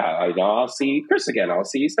 oh yeah, I'll see Chris again. I'll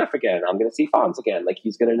see Steph again. I'm going to see Fonz again. Like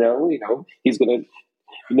he's going to know, he's going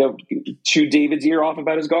to, chew David's ear off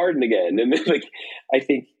about his garden again. And then, I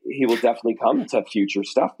think he will definitely come to future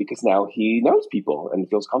stuff because now he knows people and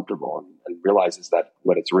feels comfortable and realizes that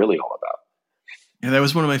what it's really all about. Yeah, that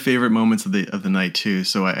was one of my favorite moments of the night too.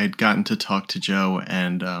 So I'd gotten to talk to Joe,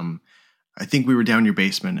 and I think we were down your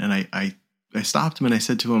basement, and I stopped him and I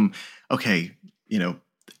said to him, "Okay,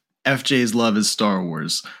 FJ's love is Star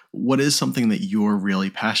Wars. What is something that you're really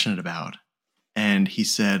passionate about? And he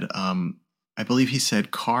said, I believe he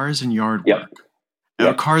said cars and yard work.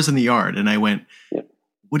 Cars in the yard. And I went,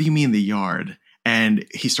 what do you mean the yard? And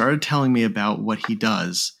he started telling me about what he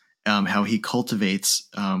does, how he cultivates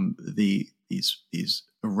these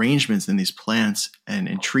arrangements and these plants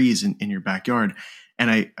and trees in your backyard.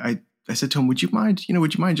 And I said to him, would you mind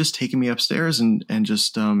just taking me upstairs and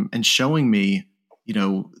just and showing me,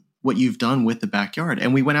 what you've done with the backyard?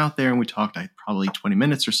 And we went out there and we talked probably 20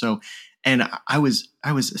 minutes or so. And I was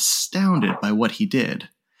astounded by what he did.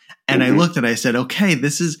 And I looked at it, I said, okay,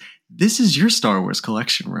 this is your Star Wars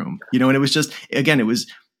collection room, and it was just, again, it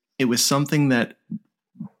was something that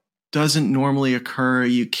doesn't normally occur.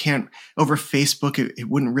 You can't over Facebook. It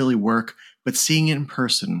wouldn't really work, but seeing it in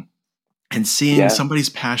person and seeing somebody's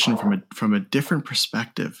passion from a different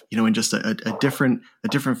perspective, and just a different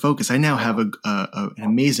focus. I now have an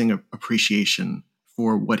amazing appreciation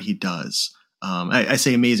for what he does. I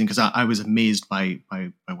say amazing because I was amazed by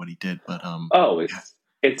what he did, but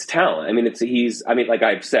it's talent. I mean, like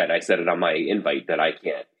I said it on my invite that I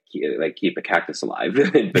can't keep a cactus alive,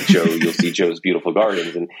 but Joe, you'll see Joe's beautiful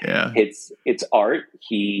gardens, and it's art.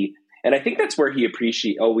 And I think that's where he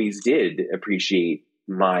always did appreciate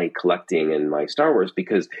my collecting and my Star Wars,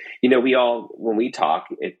 because, we all, when we talk,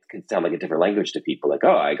 it can sound like a different language to people. Like,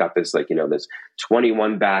 oh, I got this, this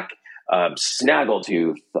 21 back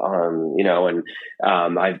snaggletooth,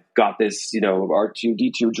 and I've got this,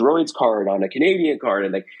 R2D2 droids card on a Canadian card,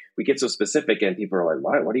 and we get so specific, and people are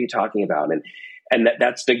like, what are you talking about? And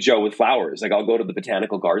that's Big Joe with flowers. Like, I'll go to the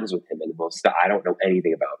botanical gardens with him, and we'll stop. I don't know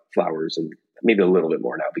anything about flowers, and maybe a little bit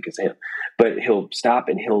more now because of him, but he'll stop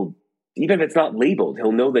and even if it's not labeled,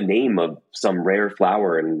 he'll know the name of some rare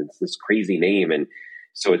flower, and it's this crazy name. And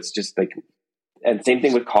so it's just like, and same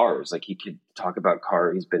thing with cars. Like, he could talk about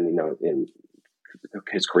cars. He's been, in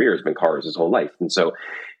his career has been cars his whole life. And so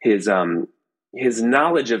his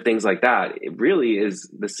knowledge of things like that, it really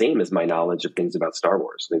is the same as my knowledge of things about Star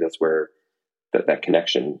Wars. I think that's where that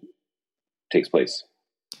connection takes place.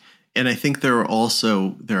 And I think there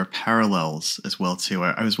are parallels as well too.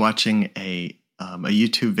 I was watching a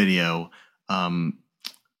YouTube video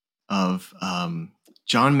of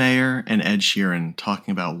John Mayer and Ed Sheeran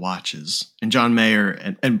talking about watches. And John Mayer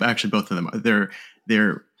and actually both of them,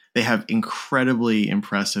 they have incredibly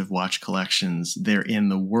impressive watch collections. They're in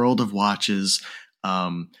the world of watches,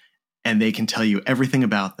 and they can tell you everything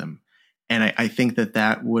about them. And I think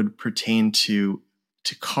that would pertain to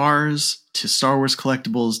cars, to Star Wars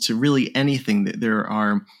collectibles, to really anything. There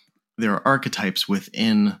are archetypes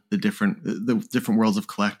within the different worlds of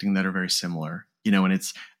collecting that are very similar, and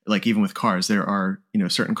it's like, even with cars, there are,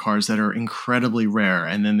 certain cars that are incredibly rare.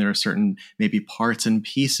 And then there are certain maybe parts and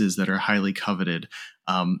pieces that are highly coveted.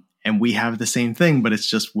 And we have the same thing, but it's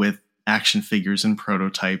just with action figures and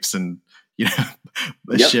prototypes and,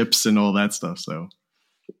 ships and all that stuff. So.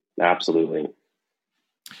 Absolutely.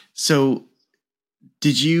 So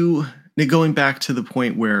going back to the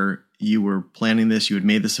point where you were planning this, you had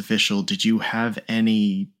made this official, did you have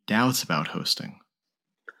any doubts about hosting?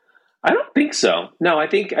 I don't think so. No, I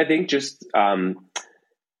think just not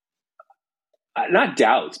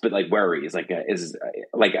doubts, but like worries. Are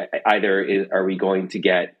we going to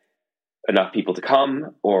get enough people to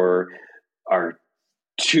come, or are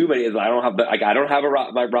too many? I don't have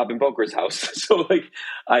my Robin Boker's house, so am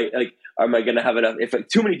I going to have enough? If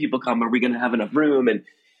too many people come, are we going to have enough room? And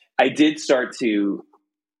I did start to,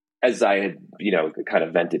 as I had kind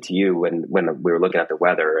of vented to you when we were looking at the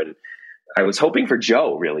weather, and I was hoping for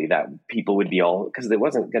Joe, really, that people would be because it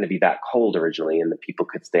wasn't going to be that cold originally, and that people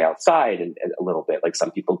could stay outside and a little bit. Like,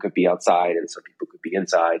 some people could be outside and some people could be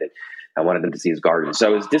inside, and I wanted them to see his garden.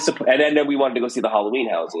 So I was disappointed. And then we wanted to go see the Halloween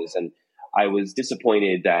houses, and I was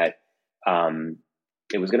disappointed that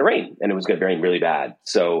it was going to rain, and it was going to rain really bad.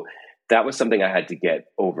 So that was something I had to get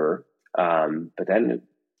over. But then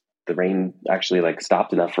the rain actually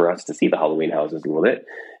stopped enough for us to see the Halloween houses a little bit.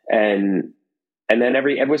 And then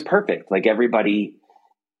it was perfect. Like, everybody,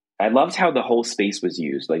 I loved how the whole space was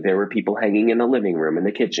used. Like, there were people hanging in the living room, in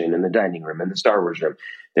the kitchen, in the dining room, in the Star Wars room.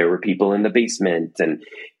 There were people in the basement, and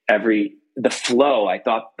the flow,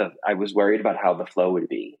 I was worried about how the flow would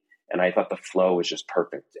be. And I thought the flow was just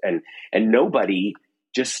perfect. And nobody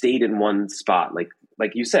just stayed in one spot. Like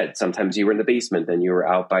you said, sometimes you were in the basement, then you were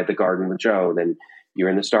out by the garden with Joe, then you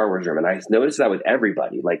were in the Star Wars room. And I noticed that with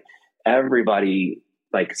everybody. Everybody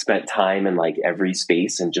spent time in every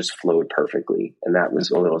space and just flowed perfectly. And that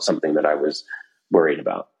was a little something that I was worried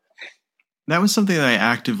about. That was something that I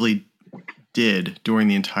actively did during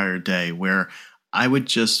the entire day, where I would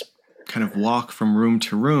just kind of walk from room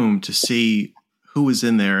to room to see who was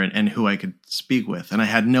in there and who I could speak with. And I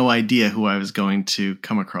had no idea who I was going to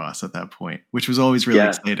come across at that point, which was always really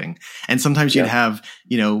exciting. And sometimes you'd have,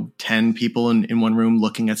 10 people in one room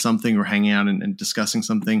looking at something or hanging out and discussing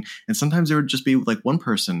something. And sometimes there would just be like one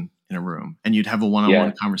person in a room and you'd have a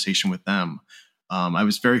one-on-one conversation with them. I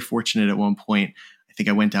was very fortunate at one point. I think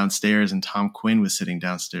I went downstairs and Tom Quinn was sitting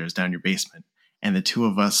downstairs down your basement. And the two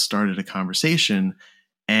of us started a conversation.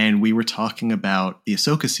 And we were talking about the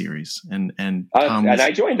Ahsoka series, and Tom and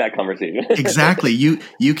I joined that conversation. Exactly.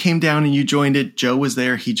 You came down and you joined it. Joe was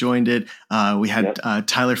there; he joined it. We had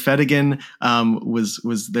Tyler Fedigan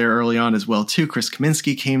was there early on as well too. Chris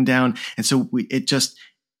Kaminsky came down, and so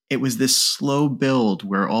it was this slow build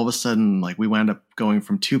where all of a sudden, like, we wound up going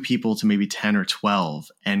from 2 people to maybe 10 or 12,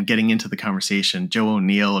 and getting into the conversation. Joe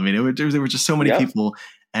O'Neill. I mean, there were just so many people,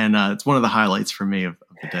 and it's one of the highlights for me of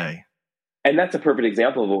the day. And that's a perfect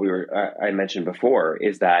example of what I mentioned before,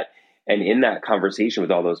 is that, and in that conversation with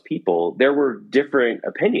all those people, there were different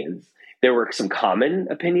opinions. There were some common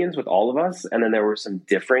opinions with all of us, and then there were some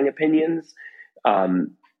differing opinions.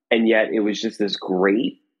 And yet it was just this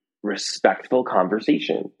great, respectful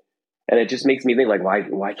conversation. And it just makes me think, like,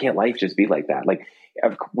 why can't life just be like that? Like,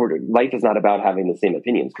 life is not about having the same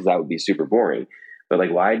opinions, because that would be super boring. But like,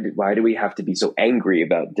 why do we have to be so angry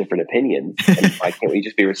about different opinions? And why can't we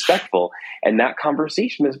just be respectful? And that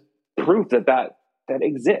conversation is proof that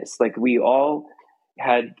exists. Like, we all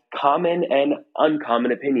had common and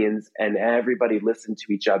uncommon opinions, and everybody listened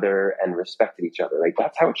to each other and respected each other. Like,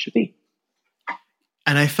 that's how it should be.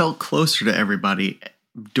 And I felt closer to everybody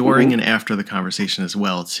during and after the conversation as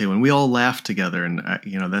well too, and we all laughed together, and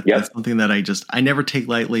that's something that I never take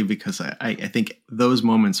lightly, because I think those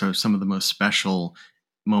moments are some of the most special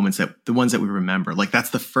moments, that the ones that we remember. Like, that's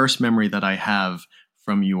the first memory that I have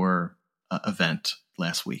from your event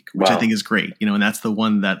last week, which I think is great, and that's the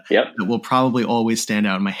one that will probably always stand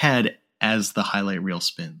out in my head as the highlight reel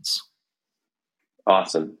spins.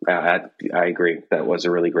 Awesome. I agree. That was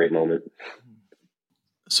a really great moment.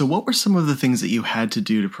 So what were some of the things that you had to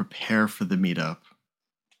do to prepare for the meetup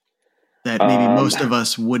that maybe most of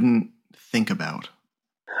us wouldn't think about?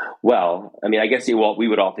 Well, I mean, I guess we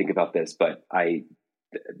would all think about this, but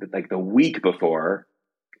like the week before,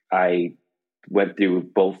 I went through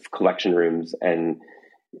both collection rooms, and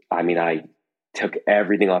I mean, I took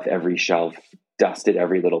everything off every shelf, dusted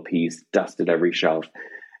every little piece, dusted every shelf,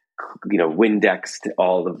 Windexed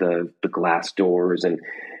all of the glass doors, and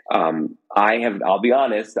I'll be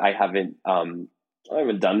honest, I haven't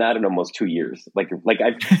done that in almost 2 years. Like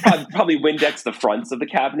I've probably Windexed the fronts of the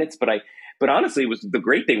cabinets, but honestly, the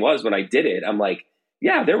great thing was when I did it, I'm like,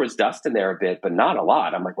 yeah, there was dust in there a bit, but not a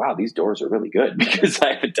lot. I'm like, wow, these doors are really good, because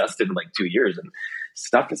I haven't dusted in like 2 years and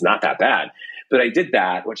stuff is not that bad. But I did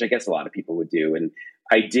that, which I guess a lot of people would do. And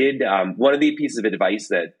I did, one of the pieces of advice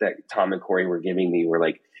that Tom and Corey were giving me were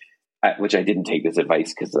like, which I didn't take this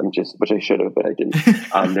advice which I should have, but I didn't.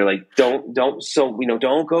 They're like, don't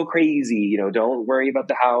go crazy. Don't worry about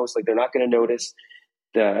the house. Like, they're not going to notice.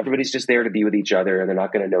 Everybody's just there to be with each other, and they're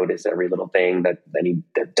not going to notice every little thing that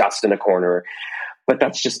dust in a corner. But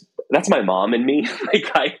that's my mom and me.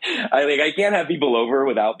 I can't have people over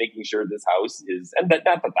without making sure this house is, and not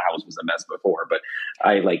that the house was a mess before, but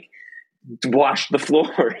I washed the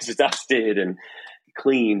floors, dusted and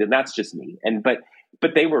cleaned, and that's just me.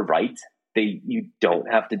 But they were right. You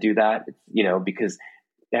don't have to do that, because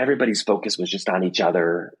everybody's focus was just on each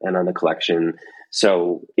other and on the collection.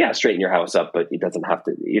 So yeah, straighten your house up, but you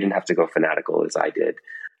didn't have to go fanatical as I did.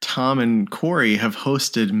 Tom and Corey have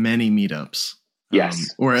hosted many meetups.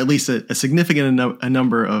 Yes. Or at least a significant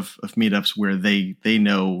number of meetups where they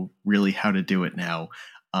know really how to do it now.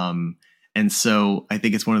 And so I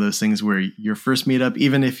think it's one of those things where your first meetup,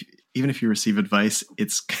 even if you receive advice,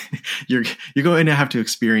 it's you're going to have to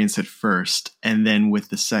experience it first, and then with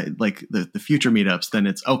the future meetups, then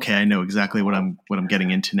it's okay. I know exactly what I'm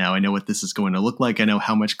getting into now. I know what this is going to look like. I know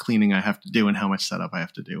how much cleaning I have to do and how much setup I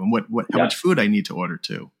have to do, and how much food I need to order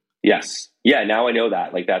too. Yes. Yeah. Now I know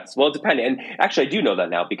that. Like, that's, well, depending. And actually, I do know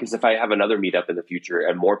that now, because if I have another meetup in the future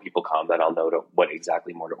and more people come, then I'll know what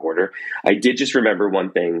exactly more to order. I did just remember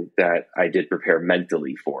one thing that I did prepare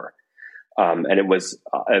mentally for. And it was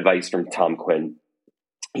advice from Tom Quinn.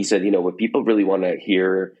 He said, what people really want to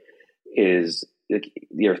hear is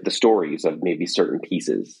the stories of maybe certain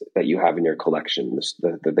pieces that you have in your collection.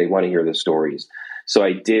 That they want to hear the stories. So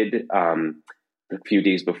I did, a few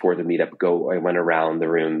days before the meetup, I went around the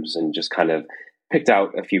rooms and just kind of picked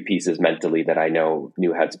out a few pieces mentally that I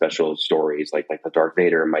knew had special stories, like the Darth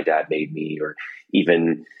Vader my dad made me, or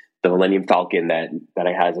even Millennium Falcon that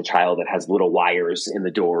I had as a child that has little wires in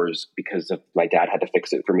the doors because of my dad had to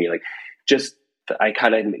fix it for me. Like, just I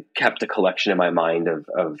kind of kept a collection in my mind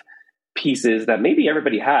of pieces that maybe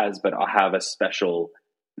everybody has, but I'll have a special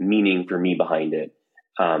meaning for me behind it.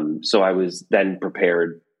 So I was then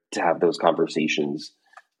prepared to have those conversations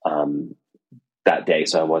that day,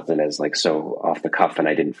 so I wasn't as like so off the cuff, and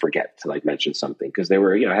I didn't forget to like mention something, because they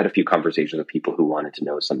were, I had a few conversations with people who wanted to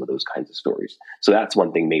know some of those kinds of stories. So that's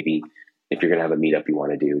one thing, maybe if you're going to have a meetup you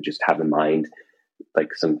want to do, just have in mind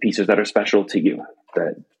like some pieces that are special to you,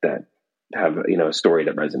 that have a story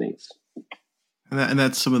that resonates. And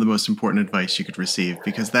that's some of the most important advice you could receive,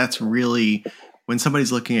 because that's really, when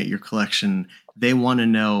somebody's looking at your collection, they want to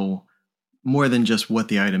know more than just what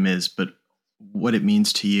the item is, but what it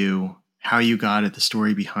means to you, how you got it, the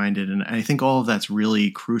story behind it. And I think all of that's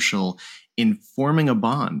really crucial in forming a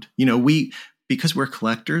bond. Because we're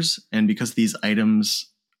collectors, and because these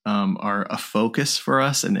items are a focus for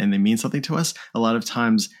us, and they mean something to us, a lot of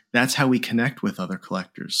times that's how we connect with other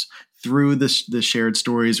collectors, through the shared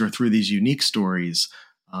stories or through these unique stories.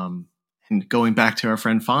 And going back to our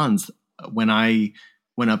friend Fonz, when I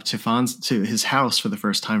went up to his house for the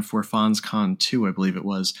first time for FonzCon 2, I believe it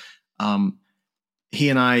was, he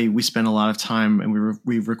and we spent a lot of time, and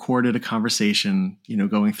we recorded a conversation,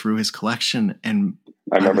 going through his collection. And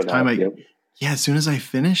I remember that. Yeah, as soon as I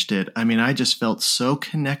finished it, I just felt so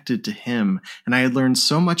connected to him, and I had learned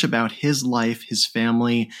so much about his life, his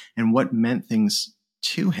family, and what meant things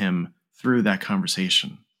to him through that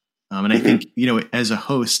conversation. And I think, as a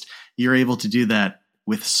host, you're able to do that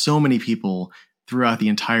with so many people throughout the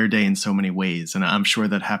entire day in so many ways. And I'm sure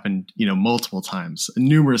that happened, multiple times,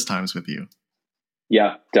 numerous times with you.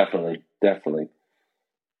 Yeah, definitely.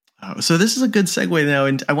 So this is a good segue now,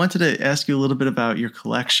 and I wanted to ask you a little bit about your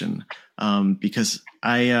collection, because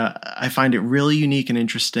I find it really unique and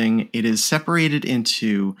interesting. It is separated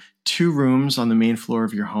into 2 rooms on the main floor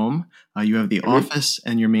of your home. You have the office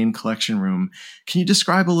and your main collection room. Can you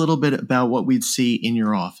describe a little bit about what we'd see in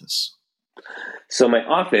your office? So my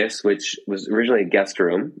office, which was originally a guest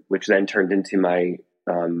room, which then turned into my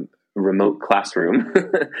remote classroom,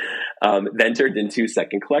 then turned into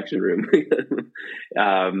second collection room.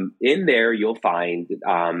 In there, you'll find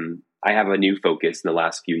I have a new focus in the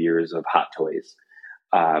last few years of hot toys,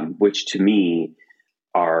 which to me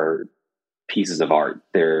are pieces of art.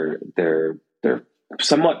 They're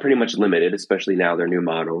somewhat pretty much limited, especially now they're new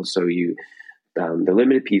models. So they're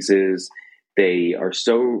limited pieces. They are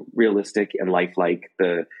so realistic and lifelike.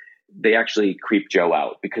 They actually creep Joe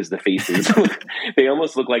out, because the faces, they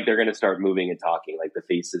almost look like they're going to start moving and talking. Like the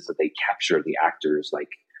faces that they capture the actors like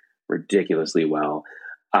ridiculously well.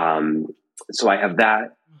 So I have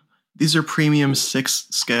that. These are premium 6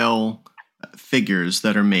 scale figures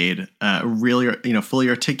that are made, really, fully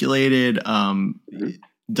articulated,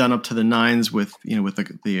 done up to the nines with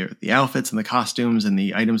the outfits and the costumes and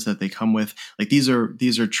the items that they come with. Like these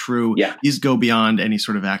are true. Yeah. These go beyond any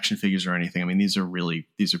sort of action figures or anything. These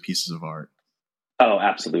are pieces of art. Oh,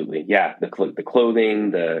 absolutely. Yeah. The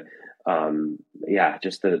clothing,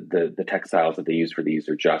 just the textiles that they use for these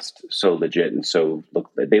are just so legit, and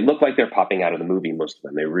they look like they're popping out of the movie. Most of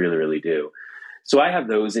them, they really, really do. So I have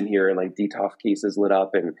those in here, in like DTOF cases lit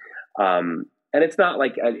up, and it's not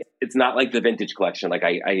like the vintage collection. Like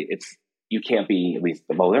you can't be, at least,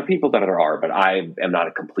 well, there are people that are, but I am not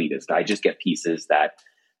a completist. I just get pieces that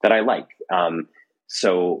I like.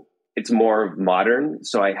 So it's more modern.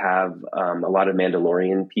 So I have a lot of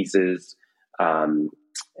Mandalorian pieces, and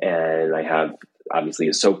I have obviously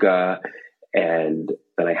Ahsoka, and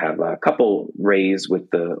then I have a couple Rays with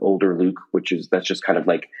the older Luke, that's just kind of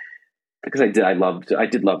like, because I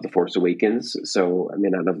did love The Force Awakens. So I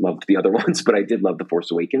mean, I'd have loved the other ones, but I did love The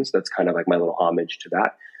Force Awakens. That's kind of like my little homage to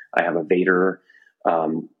that. I have a Vader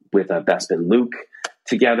with a Bespin Luke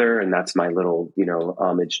together, and that's my little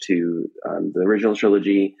homage to the original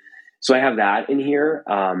trilogy. So I have that in here,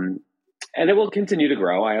 and it will continue to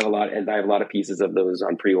grow. I have a lot of pieces of those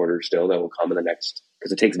on pre-order still that will come in the next,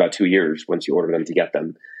 because it takes about 2 years once you order them to get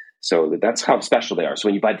them. So that's how special they are.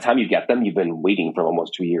 So by the time you get them, you've been waiting for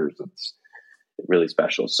almost 2 years. It's really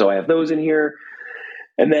special. So I have those in here.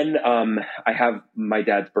 And then I have my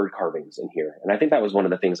dad's bird carvings in here. And I think that was one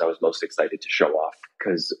of the things I was most excited to show off.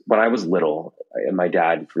 Because when I was little, and my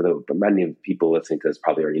dad, many people listening to this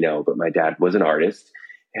probably already know, but my dad was an artist.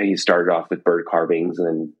 He started off with bird carvings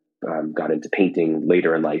and then got into painting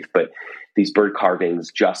later in life. But these bird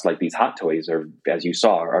carvings, just like these hot toys, are, as you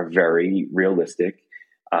saw, are very realistic.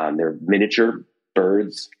 They're miniature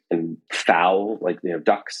birds and fowl, like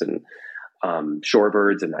ducks and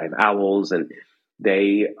shorebirds, and I have owls, and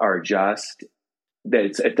they are just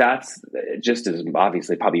that's just as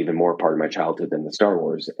obviously probably even more part of my childhood than the Star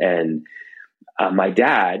Wars. And my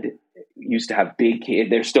dad used to have big,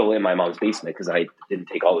 they're still in my mom's basement because I didn't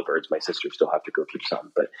take all the birds. My sisters still have to go through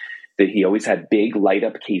some, but he always had big light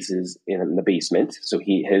up cases in the basement. So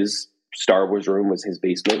his Star Wars room was his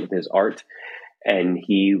basement with his art. And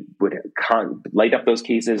he would light up those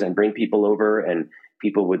cases and bring people over, and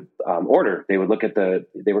people would order. They would look at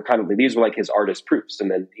these were like his artist proofs. And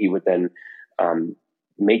then he would then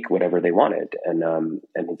make whatever they wanted and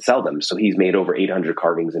he'd sell them. So he's made over 800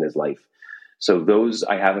 carvings in his life. So those,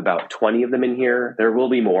 I have about 20 of them in here. There will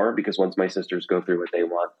be more because once my sisters go through what they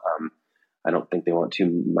want, I don't think they want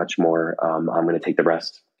too much more. I'm going to take the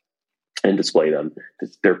rest and display them.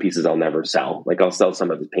 They're pieces I'll never sell. Like I'll sell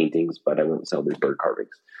some of his paintings, but I won't sell his bird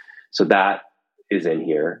carvings. So that is in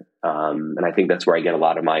here. And I think that's where I get a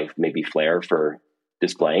lot of my maybe flair for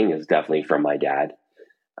displaying is definitely from my dad.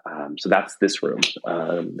 So that's this room.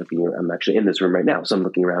 I'm actually in this room right now. So I'm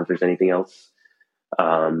looking around if there's anything else.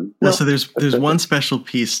 So there's one special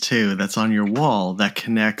piece too that's on your wall that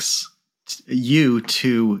connects you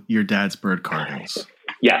to your dad's bird carvings.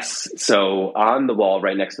 Yes. So on the wall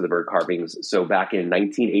right next to the bird carvings. So back in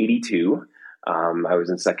 1982, I was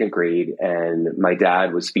in second grade and my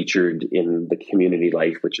dad was featured in the Community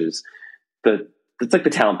Life, which is it's like the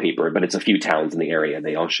town paper, but it's a few towns in the area.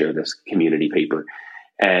 They all share this community paper.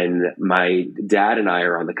 And my dad and I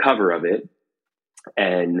are on the cover of it.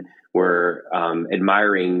 And we're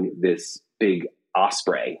admiring this big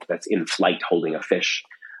osprey that's in flight holding a fish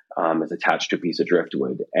that's attached to a piece of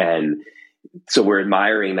driftwood. And so we're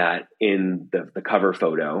admiring that in the cover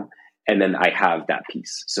photo. And then I have that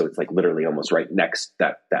piece. So it's like literally almost right next,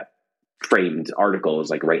 that framed article is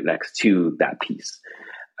like right next to that piece.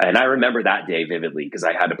 And I remember that day vividly because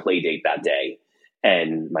I had a play date that day.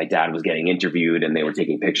 And my dad was getting interviewed and they were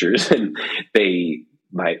taking pictures and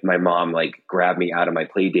my mom like grabbed me out of my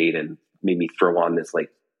play date and made me throw on this like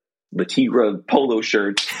La Tigra polo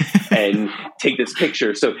shirt and take this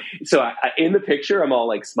picture. So I, in the picture, I'm all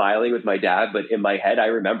like smiling with my dad, but in my head, I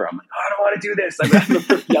remember I'm like, oh, I don't want to do this.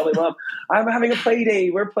 I'm yelling, Mom, I'm having a play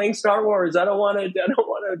date. We're playing Star Wars. I don't want to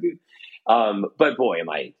do. But boy, am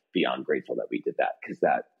I beyond grateful that we did that because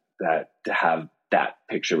that to have that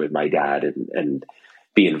picture with my dad and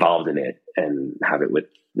be involved in it and have it with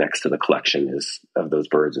next to the collection of those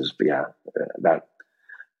birds is that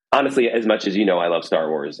honestly, as much as I love Star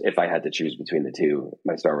Wars, if I had to choose between the two,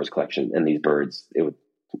 my Star Wars collection and these birds, it would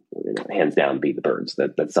hands down be the birds.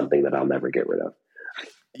 That's something that I'll never get rid of.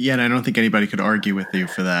 Yeah, and I don't think anybody could argue with you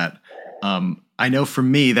for that. I know for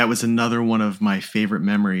me, that was another one of my favorite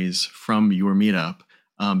memories from your meetup.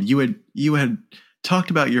 You had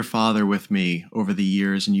talked about your father with me over the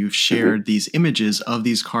years, and you've shared these images of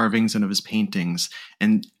these carvings and of his paintings,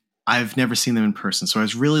 and I've never seen them in person. So I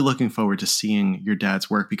was really looking forward to seeing your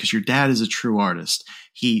dad's work because your dad is a true artist.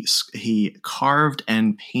 He carved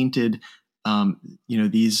and painted,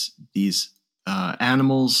 these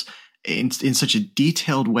animals in such a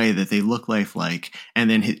detailed way that they look lifelike. And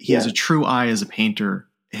then he has a true eye as a painter.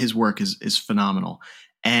 His work is phenomenal.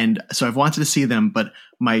 And so I've wanted to see them, but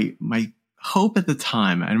my hope at the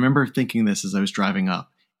time, I remember thinking this as I was driving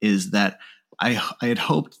up, is that I had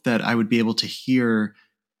hoped that I would be able to hear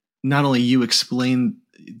not only you explain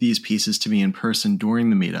these pieces to me in person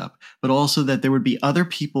during the meetup, but also that there would be other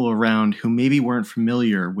people around who maybe weren't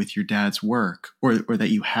familiar with your dad's work or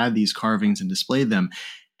that you had these carvings and displayed them.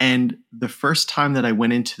 And the first time that I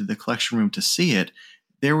went into the collection room to see it,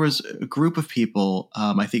 there was a group of people.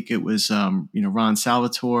 I think it was, Ron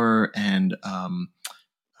Salvatore and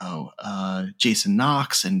Jason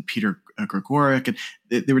Knox and Peter Gregoric. And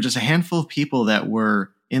there were just a handful of people that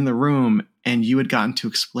were in the room, and you had gotten to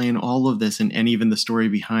explain all of this and even the story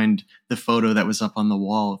behind the photo that was up on the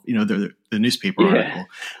wall, the newspaper article.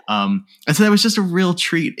 And so that was just a real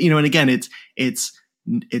treat, and again,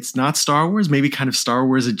 it's not Star Wars, maybe kind of Star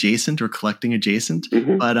Wars adjacent or collecting adjacent,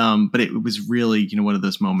 but it was really, one of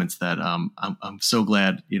those moments that I'm so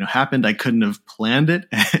glad, happened. I couldn't have planned it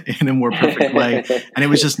in a more perfect way. And it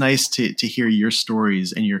was just nice to hear your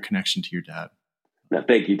stories and your connection to your dad. No,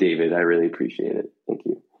 thank you, David. I really appreciate it. Thank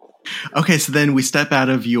you. Okay, so then we step out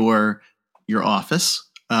of your office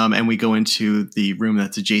and we go into the room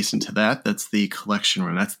that's adjacent to that. That's the collection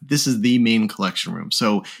room. This is the main collection room.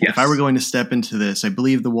 So If I were going to step into this, I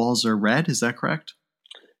believe the walls are red. Is that correct?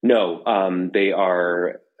 No, they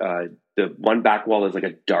are. The one back wall is like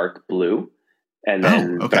a dark blue. And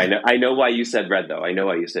then, but I know why you said red though. I know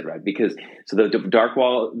why you said red because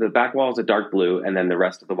the back wall is a dark blue, and then the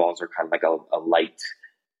rest of the walls are kind of like a light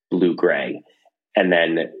blue gray. And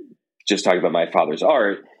then, just talking about my father's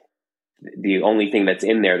art, the only thing that's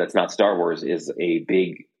in there that's not Star Wars is a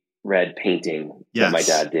big red painting that my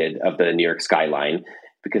dad did of the New York skyline,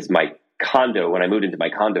 because my condo, when I moved into my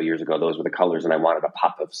condo years ago, those were the colors, and I wanted a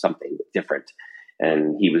pop of something different.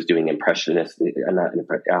 And he was doing impressionist, he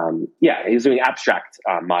was doing abstract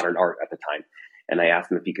modern art at the time. And I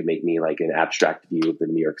asked him if he could make me like an abstract view of the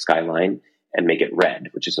New York skyline and make it red,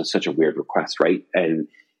 which is such a weird request, right? And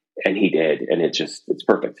he did, and it's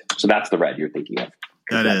perfect. So that's the red you're thinking of.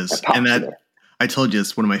 That is, and that I told you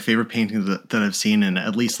it's one of my favorite paintings that I've seen in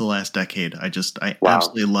at least the last decade. I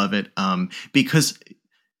absolutely love it, because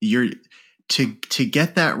to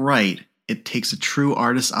get that right, it takes a true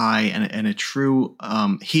artist's eye and a true.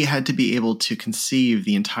 He had to be able to conceive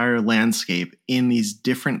the entire landscape in these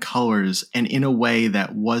different colors and in a way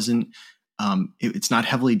that wasn't. It's not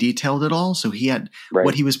heavily detailed at all. So he had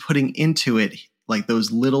what he was putting into it, like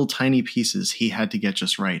those little tiny pieces, he had to get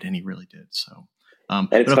just right, and he really did. So,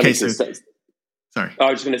 okay. So, sorry. I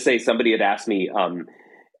was just going to say, somebody had asked me, when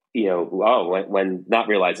not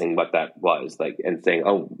realizing what that was, like, and saying,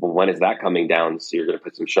 oh, well, when is that coming down? So you're going to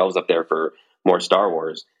put some shelves up there for more Star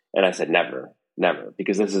Wars. And I said, never,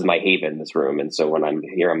 because this is my haven, this room. And so when I'm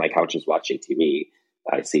here on my couches watching TV,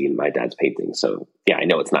 I see my dad's painting. So yeah, I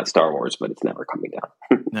know it's not Star Wars, but it's never coming down.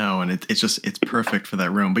 No. And it's perfect for that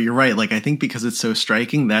room, but you're right. Like, I think because it's so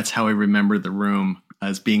striking, that's how I remember the room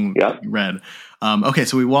as being red. Okay.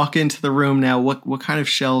 So we walk into the room now. What kind of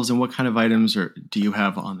shelves and what kind of items do you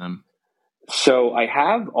have on them? So I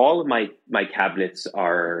have all of my cabinets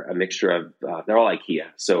are a mixture of, they're all IKEA.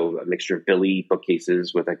 So a mixture of Billy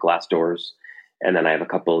bookcases with glass doors. And then I have a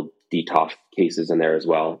couple Detolf cases in there as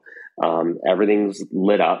well. Everything's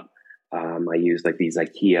lit up. I use like these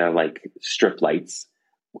IKEA like strip lights,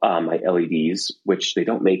 my LEDs, which they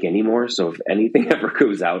don't make anymore. So if anything ever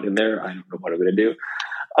goes out in there, I don't know what I'm going to do.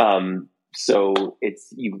 So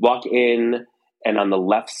you walk in, and on the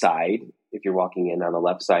left side, if you're walking in on the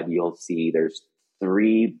left side, you'll see there's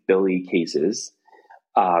 3 Billy cases,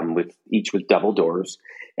 with double doors.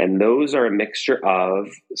 And those are a mixture of,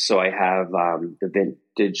 so I have, the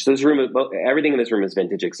vintage, so everything in this room is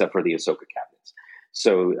vintage except for the Ahsoka cabinets.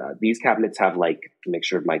 So these cabinets have like a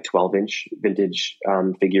mixture of my 12-inch vintage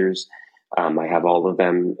figures. I have all of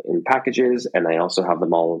them in packages, and I also have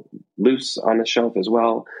them all loose on the shelf as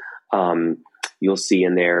well. You'll see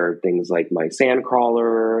in there things like my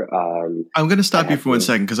Sandcrawler. I'm going to stop you for 1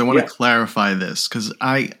 second because I want to clarify this, because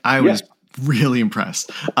I was really impressed.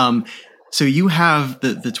 So you have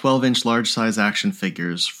the 12-inch large size action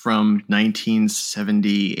figures from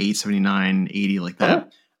 1978, 79, 80, like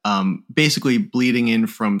that. Basically bleeding in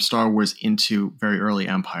from Star Wars into very early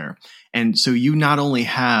Empire. And so you not only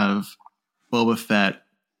have Boba Fett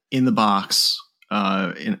in the box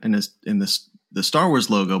in the Star Wars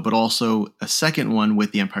logo, but also a second one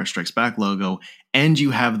with the Empire Strikes Back logo, and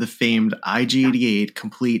you have the famed IG-88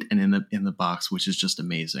 complete and in the box, which is just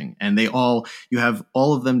amazing. And you have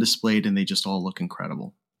all of them displayed, and they just all look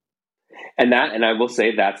incredible. And I will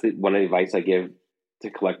say that's one of the advice I give to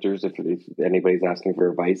collectors, if anybody's asking for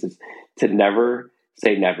advice, is to never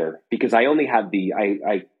say never, because I only have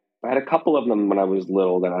I had a couple of them when I was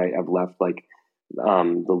little that I have left, like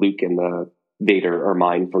the Luke and the Vader are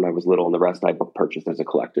mine from when I was little, and the rest I purchased as a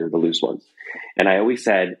collector, the loose ones. And I always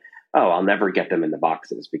said, oh, I'll never get them in the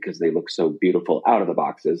boxes because they look so beautiful out of the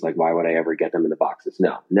boxes. Like, why would I ever get them in the boxes?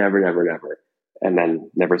 No, never, never, never. And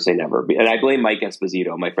then never say never. And I blame Mike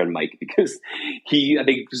Esposito, my friend Mike, because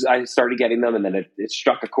I started getting them, and then it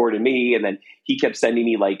struck a chord in me. And then he kept sending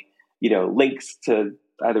me links to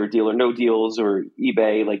either Deal or No Deals or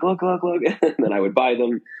eBay, like, look. And then I would buy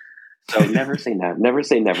them. So never say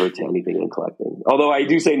never to anything in collecting. Although I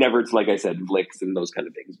do say never to, like I said, licks and those kind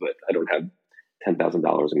of things, but I don't have $10,000 I'm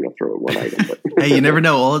going to throw at one item. But. Hey, you never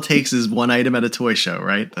know. All it takes is one item at a toy show,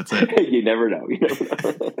 right? That's it. You never know.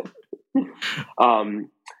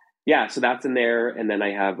 So that's in there. And then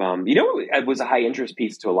I have, it was a high interest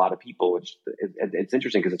piece to a lot of people, which it's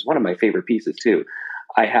interesting because it's one of my favorite pieces too.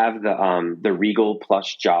 I have the Regal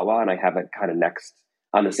plush Jawa, and I have it kind of next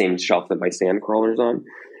on the same shelf that my Sandcrawler's on.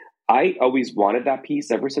 I always wanted that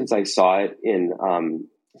piece ever since I saw it in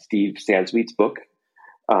Steve Sansweet's book,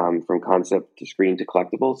 From Concept to Screen to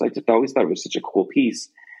Collectibles. I just always thought it was such a cool piece.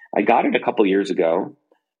 I got it a couple years ago.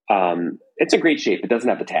 It's a great shape. It doesn't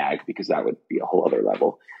have the tag because that would be a whole other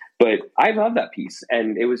level. But I love that piece.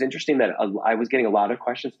 And it was interesting that I was getting a lot of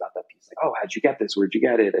questions about that piece. Like, oh, how'd you get this? Where'd you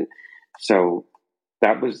get it? And so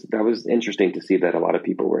that was interesting to see that a lot of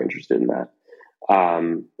people were interested in that.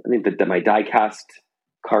 My die-cast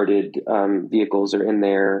carded vehicles are in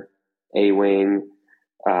there. A-Wing.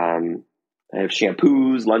 I have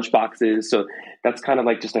shampoos, lunch boxes. So that's kind of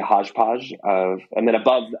like just a hodgepodge of, and then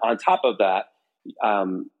on top of that,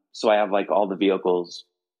 so I have like all the vehicles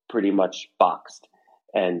pretty much boxed.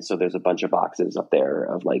 And so there's a bunch of boxes up there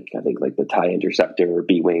of like, I think like the TIE Interceptor,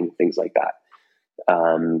 B-Wing, things like that.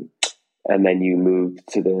 And then you move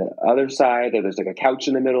to the other side, there's like a couch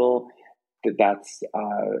in the middle. That's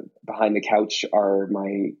behind the couch are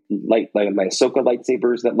my my Ahsoka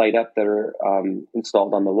lightsabers that light up that are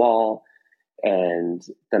installed on the wall. And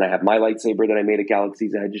then I have my lightsaber that I made at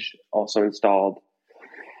Galaxy's Edge also installed.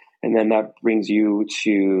 And then that brings you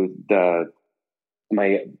to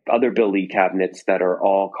my other Bill Lee cabinets that are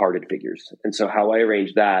all carded figures. And so how I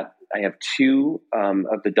arrange that, I have two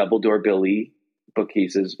of the double door Bill Lee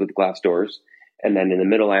bookcases with glass doors. And then in the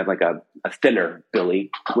middle, I have like a thinner Bill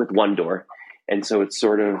Lee with one door. And so it's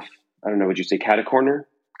sort of, I don't know, would you say catacorner?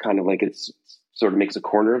 Kind of like it's sort of makes a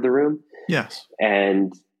corner of the room. Yes.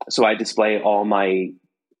 And so I display all my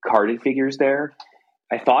carded figures there.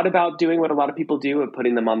 I thought about doing what a lot of people do and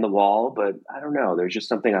putting them on the wall, but I don't know. There's just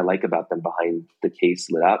something I like about them behind the case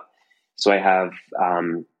lit up. So I have,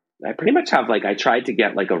 I pretty much have like, I tried to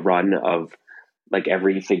get like a run of like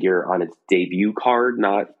every figure on its debut card.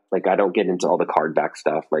 Not like, I don't get into all the card back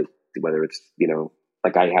stuff, like whether it's, you know,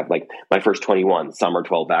 like I have like my first 21, some are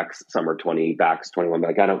 12 backs, some are 20 backs, 21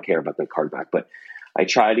 back. I don't care about the card back, but I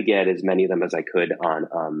try to get as many of them as I could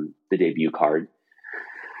on the debut card.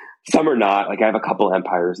 Some are not. Like I have a couple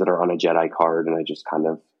Empires that are on a Jedi card, and I just kind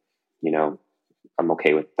of, you know, I'm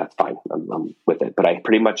okay with that's fine. I'm with it. But I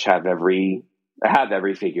pretty much have every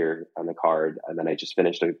figure on the card, and then I just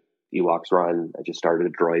finished a Ewoks run. I just started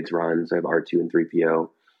a Droids run, so I have R2 and 3PO,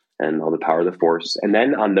 and all the Power of the Force. And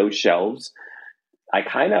then on those shelves, I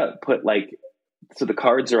kind of put like, so the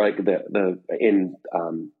cards are like the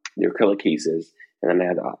acrylic cases. And then I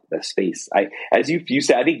had the space. As you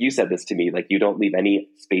said, I think you said this to me, like you don't leave any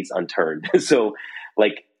space unturned. So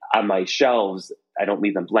like on my shelves, I don't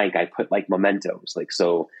leave them blank. I put like mementos, like,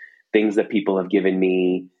 so things that people have given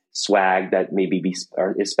me, swag that maybe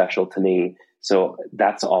is special to me. So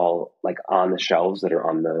that's all like on the shelves that are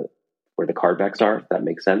on where the card backs are, if that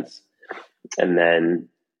makes sense. And then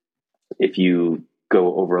if you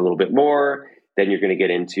go over a little bit more, then you're going to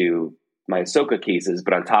get into my Ahsoka cases,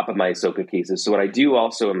 but on top of my Ahsoka cases. So what I do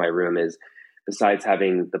also in my room is, besides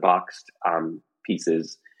having the boxed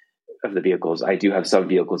pieces of the vehicles, I do have some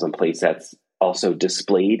vehicles and play sets also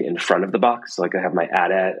displayed in front of the box. So like I have my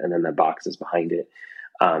AT-AT and then the box is behind it.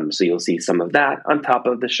 So you'll see some of that on top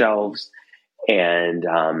of the shelves. And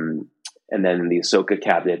then the Ahsoka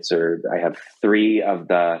cabinets I have 3 of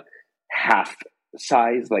the half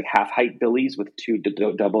size, like half height Billies with 2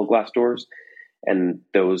 double glass doors. And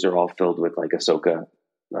those are all filled with like Ahsoka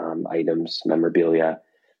items, memorabilia.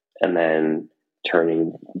 And then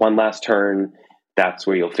turning one last turn, that's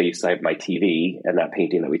where you'll face my TV and that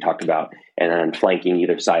painting that we talked about. And then flanking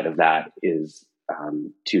either side of that is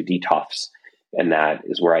 2 DTOFs. And that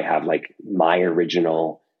is where I have like my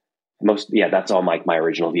original, that's all my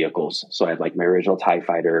original vehicles. So I have like my original TIE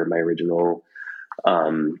Fighter, my original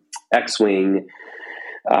X-Wing,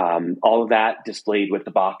 all of that displayed with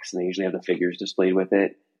the box, and they usually have the figures displayed with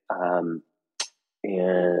it.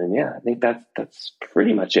 And yeah, I think that's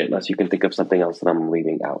pretty much it, unless you can think of something else that I'm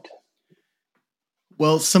leaving out.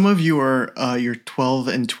 Well, some of your 12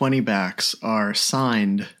 and 20 backs are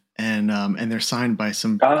signed, and they're signed by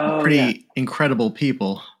some pretty incredible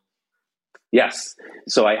people. Yes.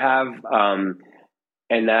 So I have,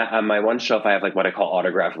 and that on my one shelf, I have like what I call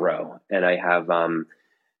autograph row, and I have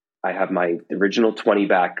my original 20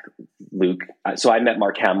 back Luke. So I met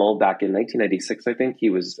Mark Hamill back in 1996. I think he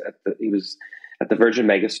was at the Virgin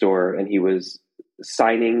Megastore, and he was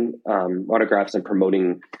signing autographs and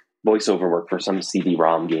promoting voiceover work for some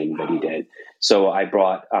CD-ROM game that he did. So I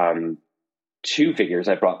brought 2 figures.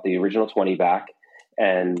 I brought the original 20 back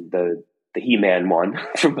and the He-Man one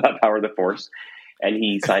from Power of the Force, and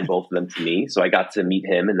he signed both of them to me. So I got to meet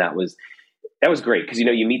him, and that was great, because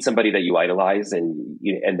you meet somebody that you idolize, and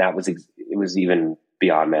it was even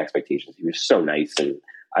beyond my expectations. He was so nice, and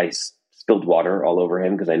I spilled water all over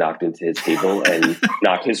him because I knocked into his table and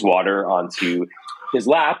knocked his water onto his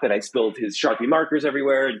lap, and I spilled his Sharpie markers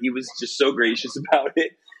everywhere, and he was just so gracious about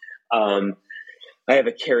it. I have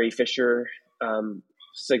a Carrie Fisher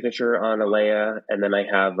signature on a Leia, and then I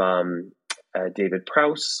have David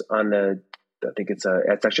Prowse on I think it's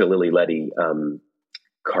actually a Lily Letty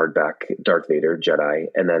card back Darth Vader Jedi,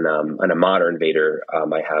 and then on a modern Vader,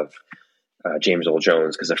 I have James Earl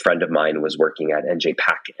Jones, because a friend of mine was working at NJ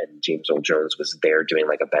Pack, and James Earl Jones was there doing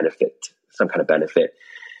like some kind of benefit,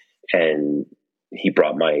 and he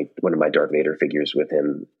brought one of my Darth Vader figures with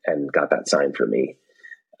him and got that signed for me.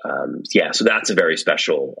 So that's a very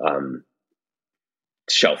special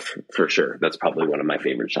shelf for sure. That's probably one of my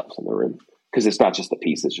favorite shelves in the room because it's not just the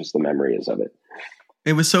piece; it's just the memories of it.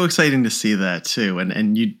 It was so exciting to see that too,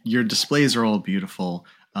 and your displays are all beautiful.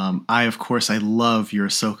 Of course, I love your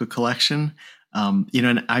Ahsoka collection.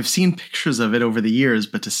 And I've seen pictures of it over the years,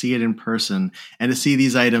 but to see it in person and to see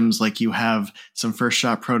these items, like you have some first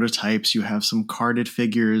shot prototypes, you have some carded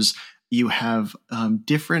figures, you have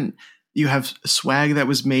you have swag that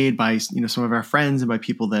was made by, some of our friends and by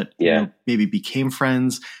people that maybe became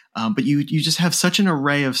friends. But you just have such an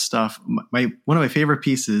array of stuff. One of my favorite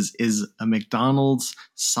pieces is a McDonald's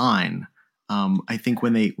sign. I think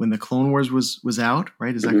when the Clone Wars was out,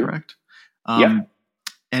 right? Is that correct?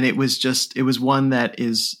 And it was one that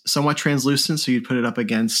is somewhat translucent. So you'd put it up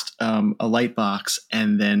against a light box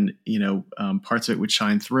and then, parts of it would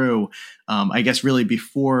shine through, I guess really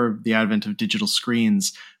before the advent of digital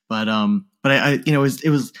screens. But it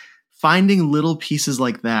was finding little pieces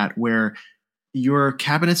like that where your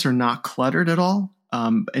cabinets are not cluttered at all.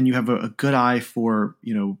 And you have a good eye for,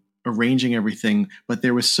 arranging everything. But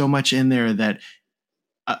there was so much in there that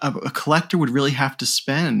a collector would really have to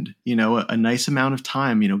spend, a nice amount of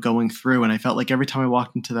time, going through. And I felt like every time I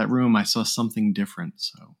walked into that room, I saw something different.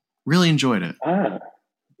 So really enjoyed it.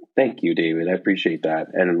 Thank you, David. I appreciate that.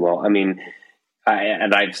 And well, I mean,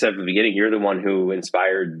 I've said from the beginning, you're the one who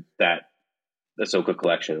inspired that Ahsoka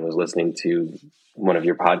collection. I was listening to one of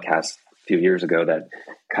your podcasts a few years ago that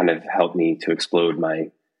kind of helped me to explode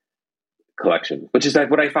my collection, which is like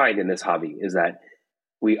what I find in this hobby is that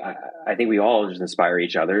I think we all just inspire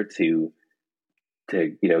each other to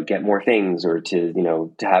get more things or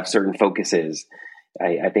to have certain focuses.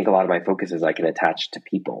 I think a lot of my focuses I can attach to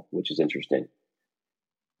people, which is interesting.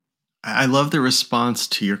 I love the response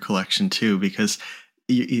to your collection too, because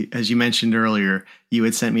as you mentioned earlier, you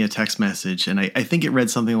had sent me a text message and I think it read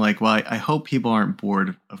something like, well, I hope people aren't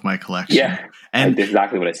bored of my collection. Yeah, and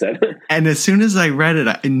exactly what I said. And as soon as I read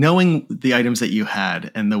it, knowing the items that you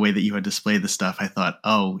had and the way that you had displayed the stuff, I thought,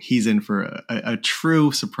 oh, he's in for a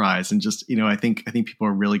true surprise. And just, I think people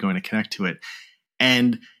are really going to connect to it.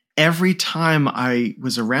 And every time I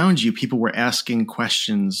was around you, people were asking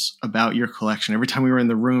questions about your collection. Every time we were in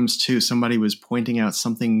the rooms too, somebody was pointing out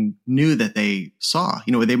something new that they saw.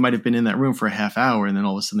 They might have been in that room for a half hour and then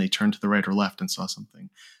all of a sudden they turned to the right or left and saw something.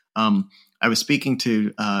 I was speaking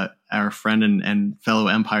to our friend and fellow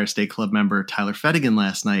Empire State Club member, Tyler Fettigan,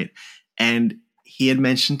 last night, and he had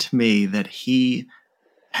mentioned to me that he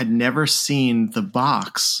had never seen the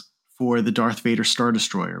box for the Darth Vader Star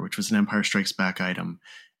Destroyer, which was an Empire Strikes Back item.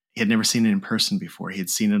 He had never seen it in person before. He had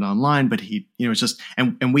seen it online, but it's just,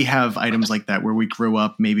 and we have items like that where we grew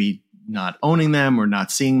up maybe not owning them or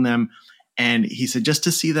not seeing them. And he said, just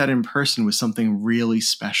to see that in person was something really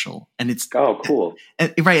special. And it's, oh, cool.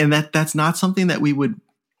 Right. And that's not something that we would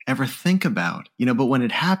ever think about, but when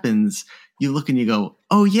it happens, you look and you go,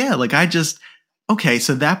 oh yeah, okay,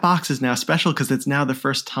 so that box is now special because it's now the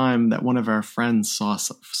first time that one of our friends saw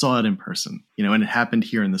it in person, and it happened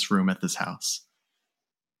here in this room at this house.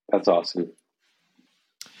 That's awesome.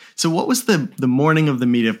 So what was the morning of the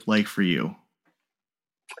meetup like for you?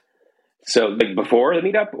 So like before the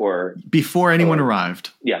meetup or? Before anyone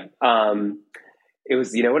arrived? Yeah. It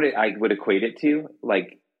was, what I would equate it to?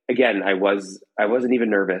 Like, again, I wasn't even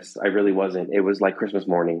nervous. I really wasn't. It was like Christmas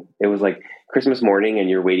morning. It was like Christmas morning and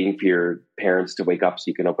you're waiting for your parents to wake up so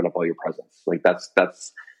you can open up all your presents. Like that's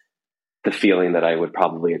the feeling that I would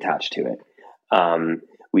probably attach to it.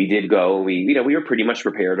 We did go, we were pretty much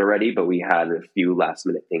prepared already, but we had a few last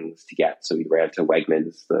minute things to get. So we ran to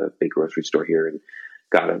Wegmans, the big grocery store here, and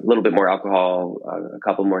got a little bit more alcohol, a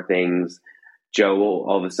couple more things. Joe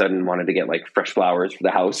all of a sudden wanted to get like fresh flowers for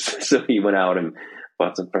the house. So he went out and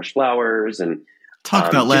bought some fresh flowers and talk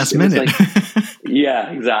about last minute.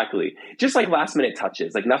 Yeah, exactly. Just like last minute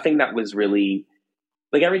touches, like nothing that was really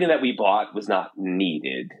like everything that we bought was not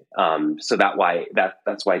needed. So that's why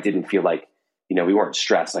I didn't feel like, we weren't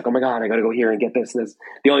stressed. Like, oh my God, I got to go here and get this.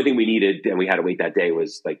 The only thing we needed and we had to wait that day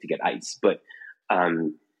was like to get ice. But,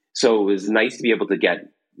 so it was nice to be able to get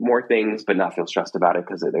more things, but not feel stressed about it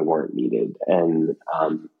because they weren't needed. And,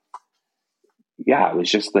 it was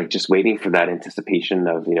just waiting for that anticipation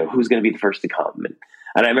of, who's going to be the first to come.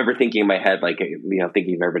 And I remember thinking in my head, like,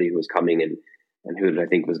 thinking of everybody who was coming and who did I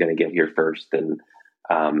think was going to get here first. And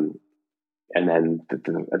then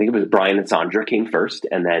I think it was Brian and Sandra came first,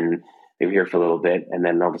 and then they were here for a little bit, and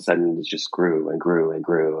then all of a sudden it just grew and grew and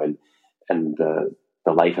grew, and the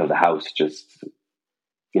life of the house just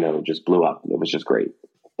blew up. It was just great.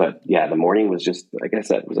 But yeah, the morning was just, like I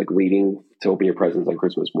said, it was like waiting to open your presents on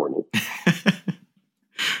Christmas morning.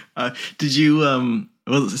 Did you,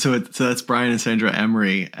 well, so that's Brian and Sandra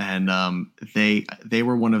Emery, and they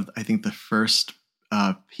were one of, I think, the first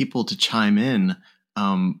people to chime in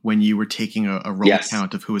when you were taking a roll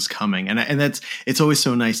count of who was coming. And it's always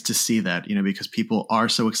so nice to see that, because people are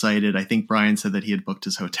so excited. I think Brian said that he had booked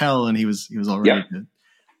his hotel and he was all ready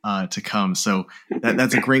to come. So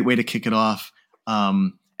that's a great way to kick it off.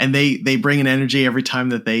 And they bring an energy every time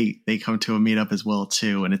that they come to a meetup as well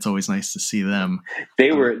too. And it's always nice to see them.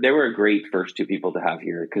 They were a great first two people to have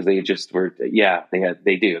here, because they just were, they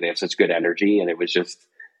have such good energy. And it was just,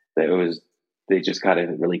 they just kind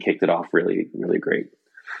of really kicked it off really, really great.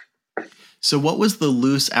 So what was the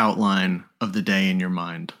loose outline of the day in your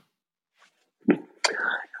mind?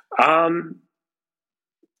 I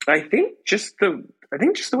think just the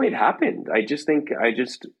way it happened. I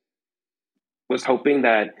was hoping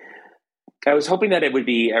that it would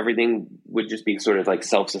be, everything would just be sort of like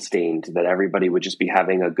self-sustained, that everybody would just be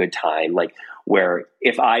having a good time. Like, where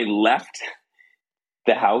if I left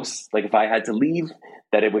the house, like if I had to leave,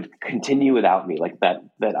 that it would continue without me, like that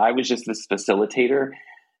I was just this facilitator.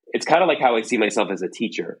 It's kind of like how I see myself as a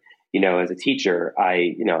teacher. As a teacher,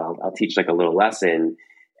 I'll teach like a little lesson,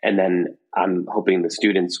 and then I'm hoping the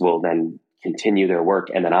students will then continue their work,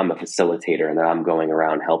 and then I'm a facilitator, and then I'm going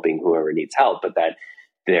around helping whoever needs help, but that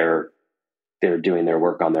they're doing their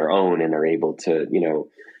work on their own, and they're able to,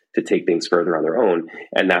 to take things further on their own.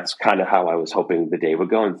 And that's kind of how I was hoping the day would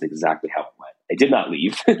go. And it's exactly how it went. I did not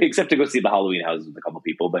leave except to go see the Halloween houses with a couple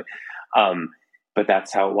people, but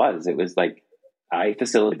that's how it was. It was like, I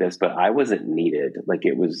facilitated this, but I wasn't needed. Like,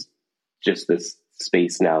 it was just this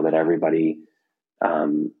space now that everybody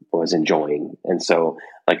was enjoying. And so,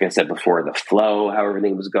 like I said before, the flow, how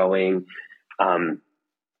everything was going,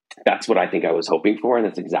 that's what I think I was hoping for. And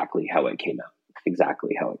that's exactly how it came out.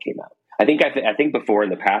 I think before, in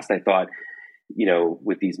the past, I thought,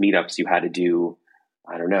 with these meetups, you had to do,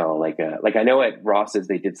 I don't know, like I know at Ross's,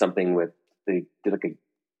 they did something there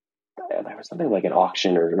was something like an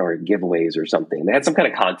auction or giveaways or something. They had some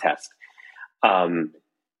kind of contest.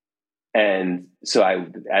 And so I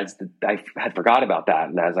had forgot about that.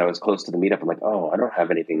 And as I was close to the meetup, I'm like, oh, I don't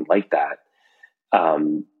have anything like that.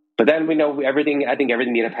 But then we know everything. I think every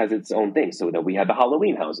meetup has its own thing. So we had the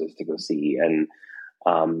Halloween houses to go see, and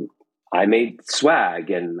I made swag,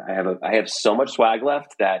 and I have so much swag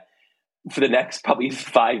left that for the next probably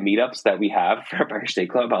 5 meetups that we have for Empire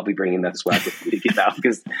State Club, I'll be bringing that swag with me to give out,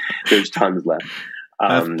 because there's tons left.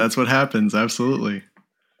 That's what happens. Absolutely.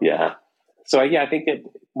 Yeah. So I think it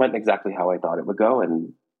went exactly how I thought it would go,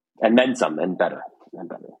 and then some, and better.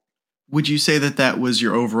 Would you say that was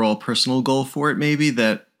your overall personal goal for it? Maybe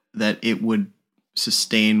that it would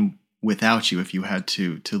sustain without you if you had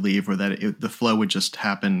to leave, or that the flow would just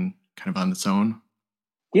happen kind of on its own?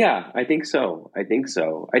 Yeah, I think so. I think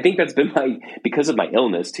that's been because of my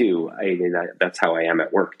illness too. That's how I am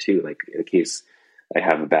at work too. Like, in case I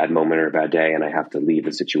have a bad moment or a bad day and I have to leave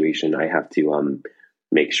the situation, I have to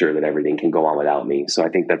make sure that everything can go on without me. So I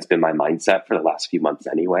think that's been my mindset for the last few months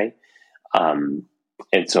anyway. And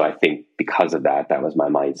so I think because of that was my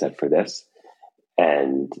mindset for this.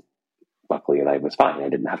 And luckily, I was fine. I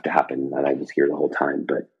didn't have to happen, and I was here the whole time.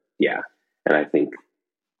 But yeah, and I think,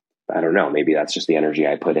 I don't know, maybe that's just the energy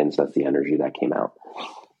I put in. So that's the energy that came out.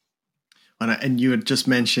 And you had just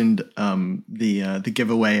mentioned the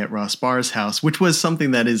giveaway at Ross Barr's house, which was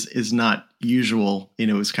something that is not usual.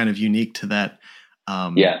 It was kind of unique to that.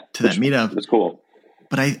 That meetup. It was cool.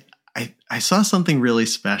 But I saw something really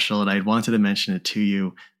special, and I wanted to mention it to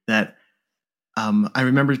you. That I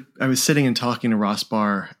remember I was sitting and talking to Ross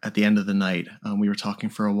Barr at the end of the night. We were talking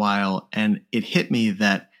for a while, and it hit me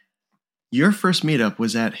that your first meetup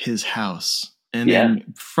was at his house. And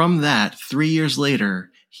then from that, 3 years later,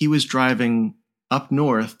 he was driving up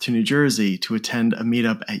north to New Jersey to attend a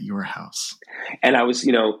meetup at your house. And I was,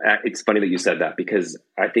 it's funny that you said that, because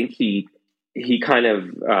I think he kind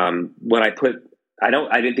of, when I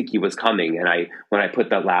didn't think he was coming. And when I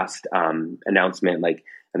put that last announcement, like,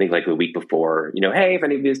 I think like the week before, hey, if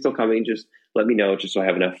any of you is still coming, just let me know, just so I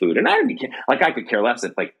have enough food. And I didn't care. Like, I could care less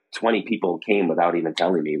if like 20 people came without even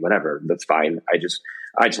telling me, whatever, that's fine. I just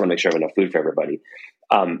want to make sure I have enough food for everybody.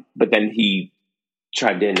 But then he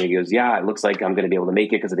chimed in and he goes, yeah, it looks like I'm going to be able to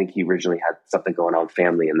make it, because I think he originally had something going on with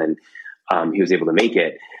family, and then he was able to make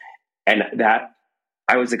it. And that,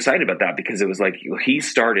 I was excited about that, because it was like, he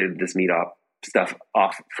started this meetup stuff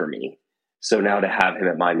off for me. So now to have him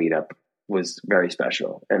at my meetup was very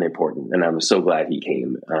special and important. And I was so glad he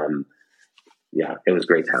came. It was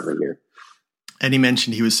great to have him here. And he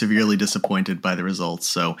mentioned he was severely disappointed by the results.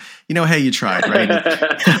 So, hey, you tried, right?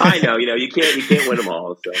 I know, you can't win them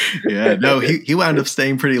all. So. Yeah, no, he wound up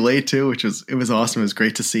staying pretty late too, it was awesome. It was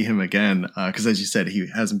great to see him again. Cause as you said, he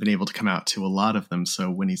hasn't been able to come out to a lot of them. So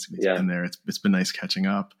when he's been there, it's been nice catching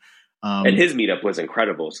up. And his meetup was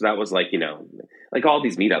incredible. So that was like, like all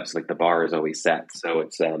these meetups, like the bar is always set. So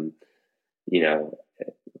it's,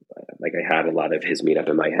 like I had a lot of his meetup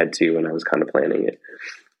in my head too, and I was kind of planning it.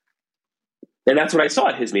 And that's what I saw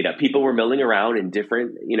at his meetup. People were milling around in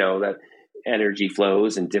different, that energy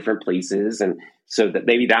flows in different places. And so that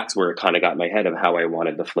maybe that's where it kind of got in my head of how I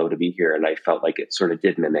wanted the flow to be here. And I felt like it sort of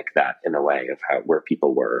did mimic that in a way of where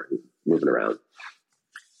people were moving around.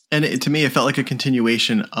 And to me, it felt like a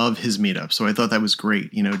continuation of his meetup. So I thought that was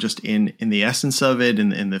great, just in the essence of it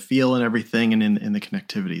and in the feel and everything and in the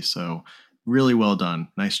connectivity. So really well done.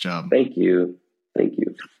 Nice job. Thank you.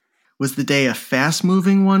 Was the day a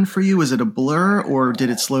fast-moving one for you? Was it a blur, or did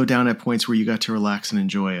it slow down at points where you got to relax and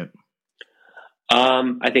enjoy it?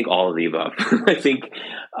 I think all of the above. I think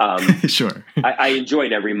sure. I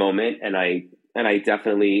enjoyed every moment, and I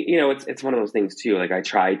definitely, it's one of those things too. Like I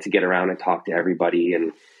tried to get around and talk to everybody,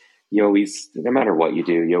 and you always, no matter what you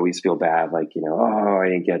do, you always feel bad. Like, I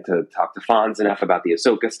didn't get to talk to Fonz enough about the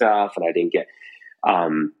Ahsoka stuff, and I didn't get,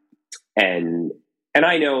 and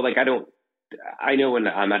I know, like, I know when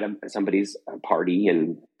I'm at somebody's party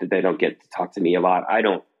and they don't get to talk to me a lot, I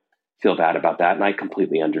don't feel bad about that. And I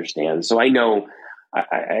completely understand. So I know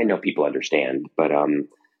people understand, but,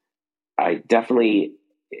 I definitely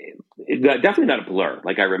not a blur.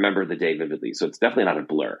 Like I remember the day vividly. So it's definitely not a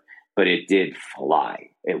blur, but it did fly.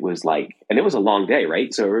 It was like, and it was a long day,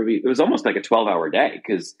 right? So it was almost like a 12-hour day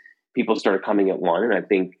because people started coming at 1. And I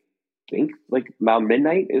think like about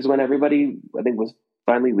midnight is when everybody, I think, was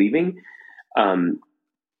finally leaving. And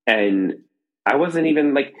I wasn't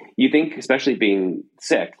even like, you think, especially being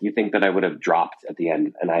sick, you think that I would have dropped at the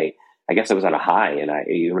end. And I guess I was on a high, and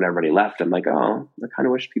when everybody left, I'm like, oh, I kind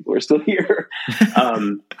of wish people were still here.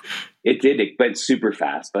 It went super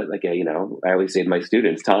fast, but like, I always say to my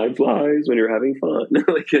students, time flies when you're having fun.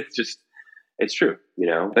 Like, it's true,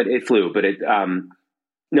 but it flew, but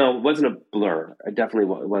no, it wasn't a blur. It definitely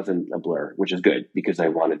wasn't a blur, which is good because I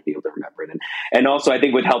wanted to be able to remember it. And also I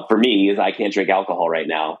think what helped for me is I can't drink alcohol right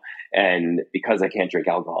now. And because I can't drink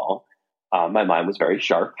alcohol, my mind was very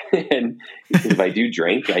sharp. And if I do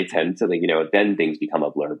drink, I tend to, then things become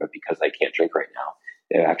a blur. But because I can't drink right now,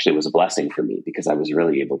 it actually was a blessing for me because I was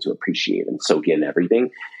really able to appreciate and soak in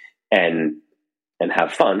everything and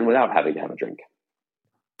have fun without having to have a drink.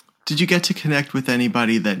 Did you get to connect with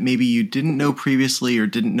anybody that maybe you didn't know previously or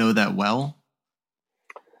didn't know that well?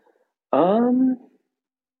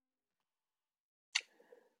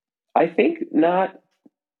 I think not.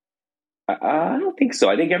 I don't think so.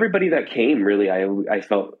 I think everybody that came really,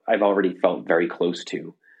 I've already felt very close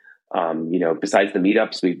to. Besides the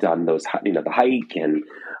meetups, we've done those, the hike,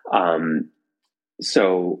 and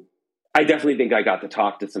so I definitely think I got to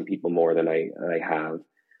talk to some people more than I have.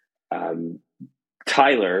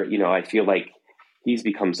 Tyler, I feel like he's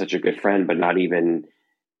become such a good friend, but not even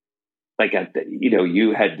like,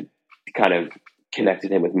 you had kind of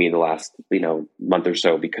connected him with me in the last, month or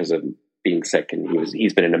so because of being sick. And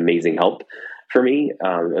he's been an amazing help for me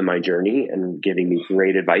in my journey and giving me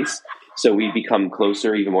great advice. So we've become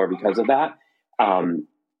closer even more because of that.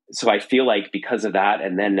 So I feel like because of that,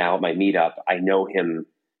 and then now at my meetup, I know him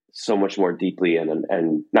so much more deeply, and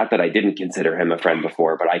not that I didn't consider him a friend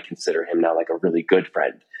before, but I consider him now like a really good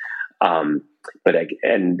friend. And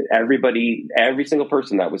every single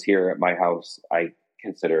person that was here at my house, I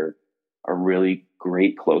consider a really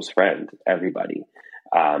great close friend. Everybody,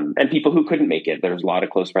 and people who couldn't make it. There's a lot of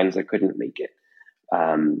close friends that couldn't make it.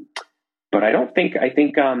 But I think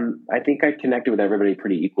I connected with everybody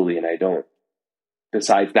pretty equally, and I don't.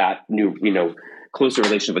 Besides that new, closer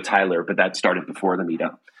relationship with Tyler, but that started before the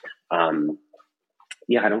meetup.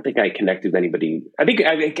 I don't think I connected with anybody. I think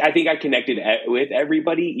I connected with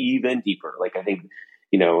everybody even deeper. Like I think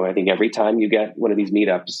every time you get one of these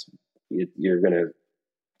meetups, you're going to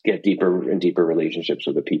get deeper and deeper relationships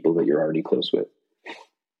with the people that you're already close with.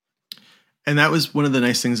 And that was one of the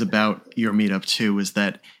nice things about your meetup too, was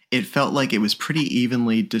that it felt like it was pretty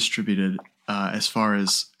evenly distributed as far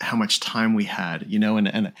as how much time we had,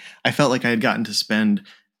 and I felt like I had gotten to spend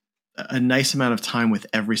a nice amount of time with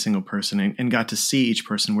every single person and got to see each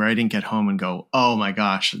person where I didn't get home and go, oh my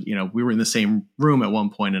gosh, we were in the same room at one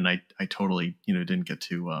point and I totally, didn't get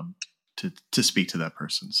to speak to that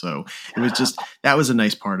person. So it was that was a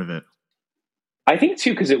nice part of it. I think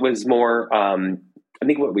too, because it was more, I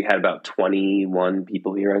think we had about 21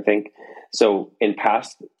 people here, I think. So in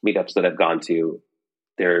past meetups that I've gone to,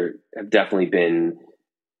 there have definitely been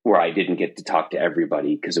where I didn't get to talk to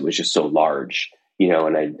everybody because it was just so large, and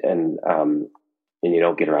you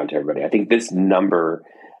don't get around to everybody. I think this number,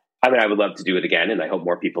 I mean, I would love to do it again, and I hope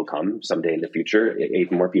more people come someday in the future,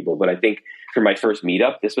 even more people. But I think for my first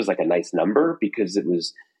meetup, this was like a nice number because it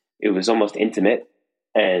was almost intimate.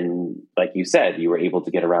 And like you said, you were able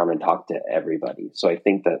to get around and talk to everybody. So I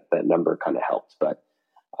think that number kind of helped. But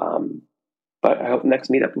I hope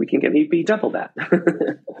next meetup we can get maybe double that.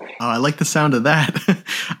 Oh, I like the sound of that.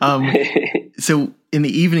 So in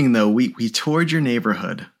the evening, though, we toured your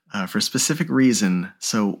neighborhood for a specific reason.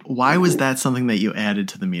 So why was that something that you added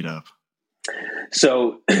to the meetup?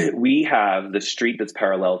 So we have the street that's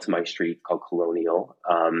parallel to my street called Colonial.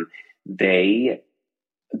 They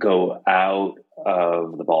go out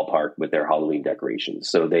of the ballpark with their Halloween decorations.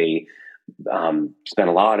 So they spend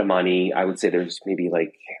a lot of money. I would say there's maybe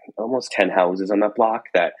like almost 10 houses on that block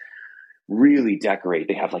that really decorate.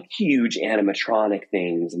 They have like huge animatronic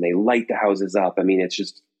things and they light the houses up. I mean, it's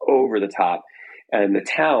just over the top. And the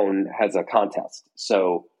town has a contest.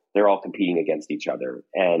 So they're all competing against each other.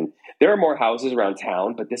 And there are more houses around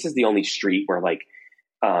town, but this is the only street where like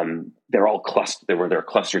they're all clustered, where they're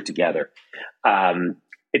clustered together.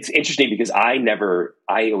 It's interesting because I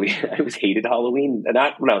always hated Halloween,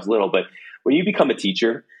 not when I was little, but when you become a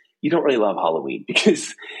teacher, you don't really love Halloween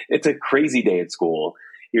because it's a crazy day at school.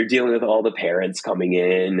 You're dealing with all the parents coming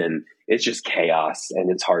in and it's just chaos. And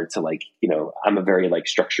it's hard to I'm a very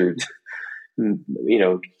structured,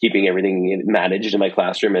 keeping everything managed in my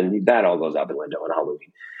classroom, and that all goes out the window on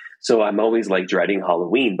Halloween. So I'm always dreading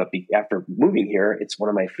Halloween, but after moving here, it's one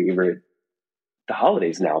of my favorite the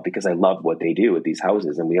holidays now because I love what they do with these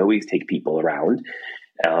houses, and we always take people around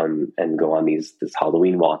and go on this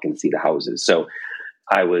Halloween walk and see the houses. So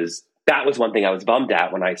that was one thing I was bummed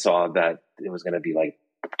at when I saw that it was going to be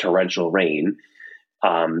torrential rain.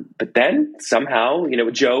 But then somehow,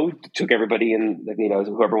 Joe took everybody and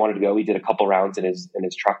whoever wanted to go, he did a couple rounds in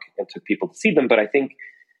his truck and took people to see them. But I think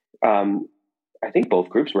both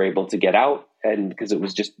groups were able to get out, and because it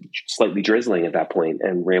was just slightly drizzling at that point,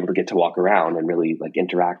 and we're able to get to walk around and really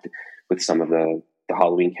interact with some of the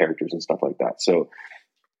Halloween characters and stuff like that. So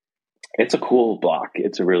it's a cool block.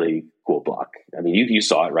 It's a really cool block. I mean, you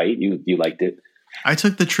saw it, right? You liked it. I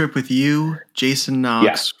took the trip with you, Jason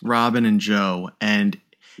Knox, Robin, and Joe, and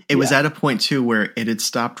it was at a point too where it had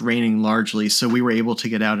stopped raining largely, so we were able to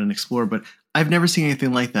get out and explore. But I've never seen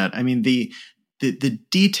anything like that. I mean, the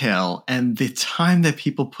detail and the time that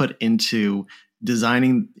people put into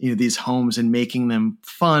designing these homes and making them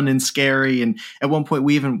fun and scary. And at one point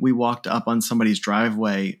we walked up on somebody's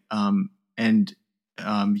driveway, and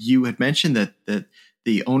you had mentioned that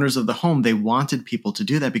the owners of the home, they wanted people to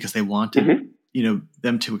do that because they wanted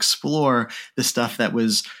them to explore the stuff that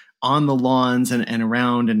was on the lawns and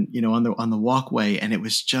around and on the walkway. And it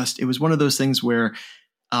was one of those things where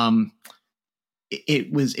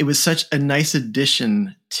it was such a nice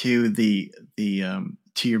addition to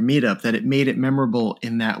to your meetup that it made it memorable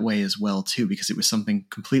in that way as well too, because it was something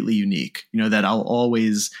completely unique, that I'll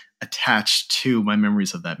always attach to my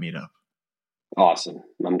memories of that meetup. Awesome.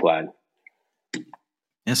 I'm glad.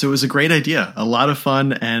 And so it was a great idea, a lot of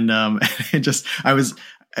fun. And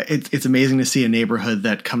it's amazing to see a neighborhood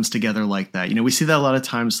that comes together like that. We see that a lot of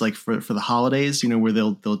times, for the holidays, where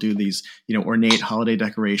they'll do these, ornate holiday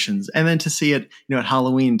decorations, and then to see it, at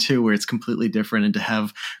Halloween too, where it's completely different, and to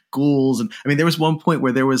have ghouls. And I mean, there was one point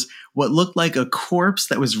where there was what looked like a corpse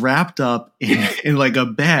that was wrapped up in a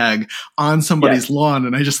bag on somebody's lawn.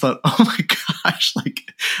 And I just thought, oh my gosh,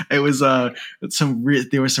 it was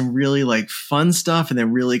there was some really fun stuff, and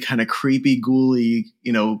then really kind of creepy, ghouly,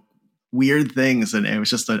 weird things. And it was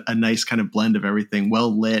just a nice kind of blend of everything,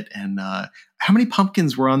 well lit. And how many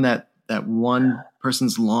pumpkins were on that one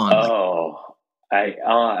person's lawn?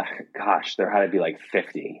 Oh, gosh, there had to be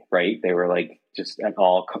 50, right? They were just at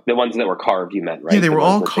all the ones that were carved, you meant, right? Yeah, they were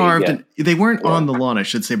all carved, and they weren't on the lawn, I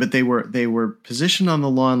should say, but they were positioned on the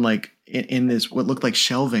lawn in this what looked like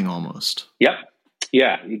shelving almost. Yep.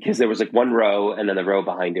 Yeah, because there was one row, and then the row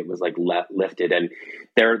behind it was lifted, and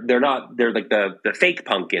they're the fake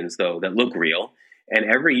pumpkins though that look real, and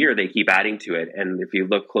every year they keep adding to it. And if you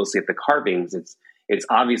look closely at the carvings, it's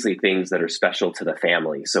obviously things that are special to the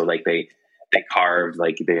family. So they carved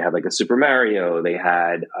they had a Super Mario, they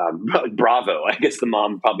had Bravo. I guess the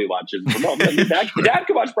mom probably watches. The dad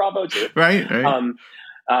could watch Bravo too, right?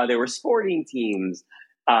 There were sporting teams.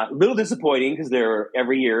 A little disappointing because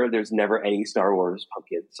every year there's never any Star Wars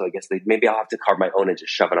pumpkin. So I guess maybe I'll have to carve my own and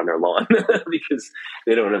just shove it on their lawn because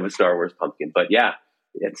they don't have a Star Wars pumpkin. But yeah,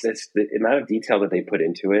 it's the amount of detail that they put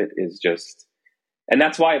into it is just, and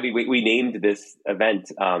that's why we named this event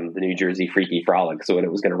the New Jersey Freaky Frolic. So when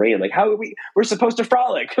it was going to rain, like, we're supposed to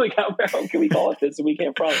frolic. Like, how can we call it this and we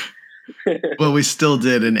can't frolic? Well, we still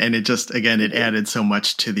did, and it just, again, it added so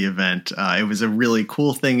much to the event. It was a really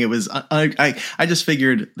cool thing. It was I just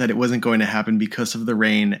figured that it wasn't going to happen because of the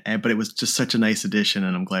rain, but it was just such a nice addition,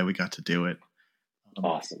 and I'm glad we got to do it.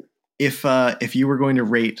 Awesome. If you were going to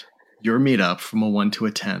rate your meetup from a 1 to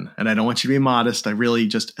a 10, and I don't want you to be modest, I really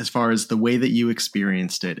just, as far as the way that you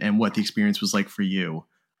experienced it and what the experience was like for you,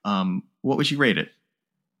 what would you rate it?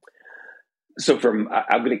 So can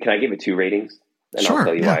I give it 2 ratings? And Sure, I'll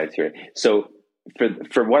tell you yeah. why it's here. So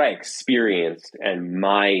for what I experienced and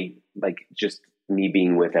my, like, just me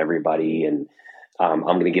being with everybody, and I'm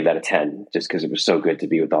going to give that a 10 just because it was so good to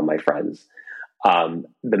be with all my friends. The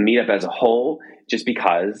meetup as a whole, just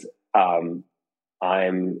because I'm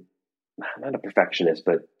not a perfectionist,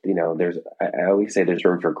 but I always say there's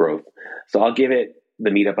room for growth. So I'll give it, the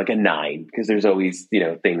meetup, like a 9, because there's always,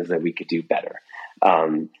 things that we could do better.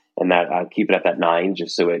 And that I'll keep it at that 9,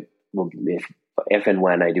 just so it will, if and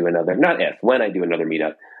when I do another, when I do another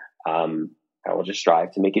meetup, I will just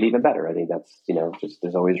strive to make it even better. I think that's, just,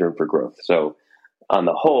 there's always room for growth. So on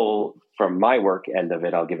the whole, from my work end of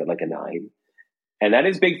it, I'll give it like a 9. And that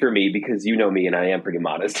is big for me because you know me and I am pretty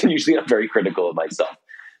modest, and usually I'm very critical of myself.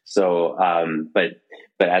 So, but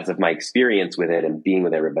as of my experience with it and being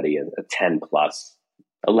with everybody, a 10 plus,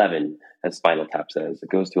 11, as Spinal Tap says, it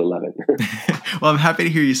goes to 11. Well, I'm happy to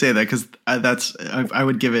hear you say that, because I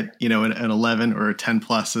would give it, an 11 or a 10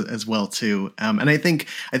 plus as well too. And I think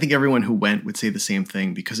everyone who went would say the same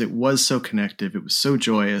thing, because it was so connective. It was so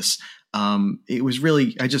joyous. It was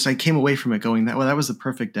really, I came away from it going, that was the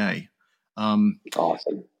perfect day.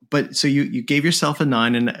 Awesome. But so you gave yourself a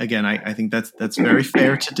 9, and again, I think that's very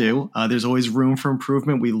fair to do. There's always room for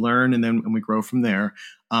improvement. We learn and we grow from there.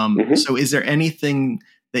 So is there anything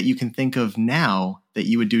that you can think of now that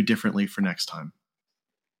you would do differently for next time?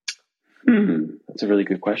 That's a really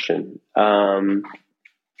good question. I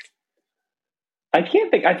can't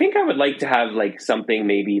think. I think I would like to have like something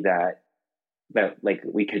maybe that like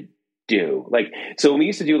we could do. Like, so when we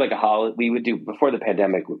used to do like a holiday, we would do before the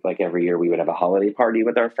pandemic, like every year we would have a holiday party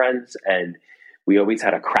with our friends, and we always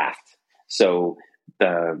had a craft. So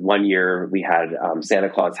the one year we had Santa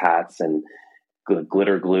Claus hats and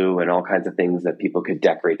glitter glue and all kinds of things that people could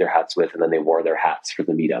decorate their hats with, and then they wore their hats for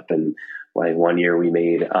the meetup. And one year we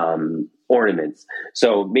made ornaments.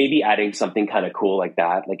 So maybe adding something kind of cool like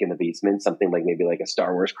that, like in the basement, something like maybe like a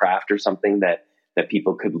Star Wars craft or something that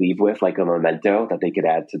people could leave with, like a memento that they could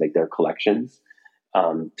add to like their collections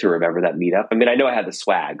to remember that meetup. I mean, I know I had the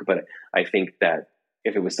swag, but I think that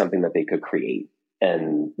if it was something that they could create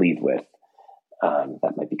and leave with,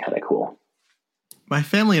 that might be kind of cool. My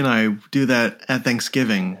family and I do that at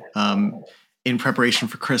Thanksgiving in preparation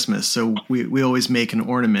for Christmas. So we always make an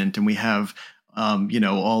ornament, and we have,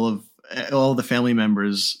 all of the family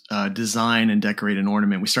members design and decorate an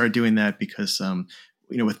ornament. We started doing that because,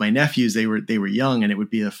 with my nephews, they were young, and it would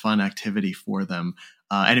be a fun activity for them.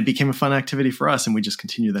 And it became a fun activity for us, and we just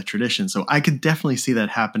continue that tradition. So I could definitely see that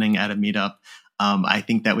happening at a meetup. I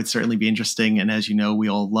think that would certainly be interesting. And as you know, we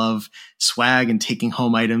all love swag and taking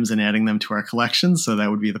home items and adding them to our collections. So that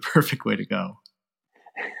would be the perfect way to go.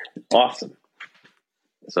 Awesome.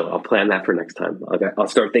 So I'll plan that for next time. I'll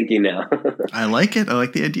start thinking now. I like it. I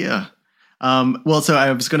like the idea. Well, so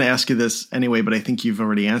I was going to ask you this anyway, but I think you've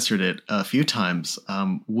already answered it a few times.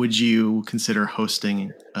 Would you consider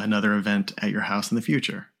hosting another event at your house in the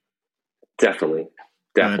future? Definitely.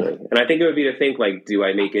 Good. And I think it would be to think, like, do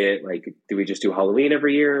I make it, like, do we just do Halloween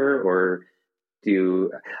every year, or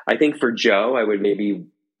I think for Joe, I would maybe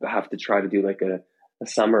have to try to do like a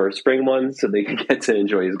summer or spring one so they could get to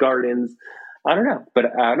enjoy his gardens. I don't know,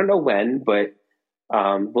 but I don't know when, but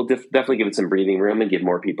we'll definitely give it some breathing room and give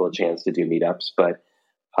more people a chance to do meetups. But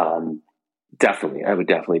definitely, I would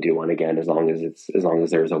definitely do one again as long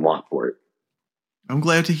as there's a want for it. I'm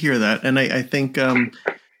glad to hear that, and I think,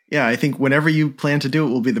 I think whenever you plan to do it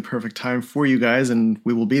will be the perfect time for you guys, and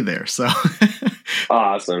we will be there. So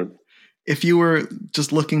awesome. If you were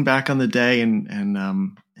just looking back on the day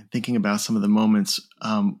and thinking about some of the moments,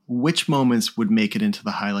 which moments would make it into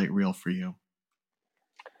the highlight reel for you?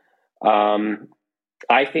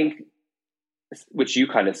 I think, which you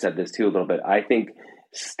kind of said this too a little bit, I think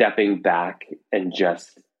stepping back and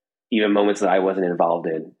just even moments that I wasn't involved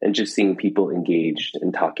in, and just seeing people engaged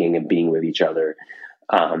and talking and being with each other,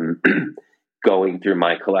 going through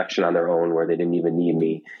my collection on their own where they didn't even need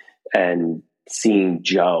me, and seeing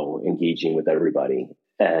Joe engaging with everybody.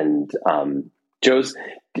 And Joe's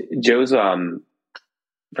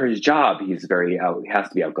for his job, he's very out. He has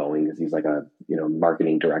to be outgoing because he's like a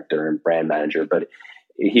marketing director and brand manager. But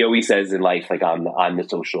he always says in life, like I'm the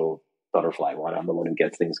social butterfly one. I'm the one who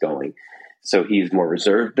gets things going. So he's more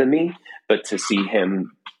reserved than me. But to see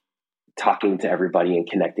him talking to everybody and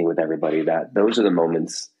connecting with everybody, those are the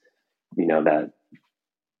moments,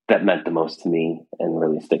 that meant the most to me and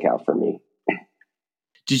really stick out for me.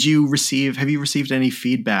 Have you received any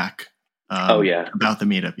feedback about the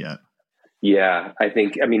meetup yet? Yeah,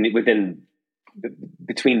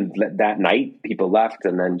 between that night, people left,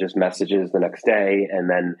 and then just messages the next day, and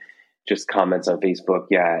then just comments on Facebook.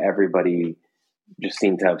 Yeah, everybody just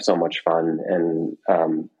seemed to have so much fun, and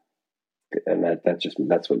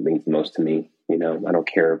that's what means the most to me. I don't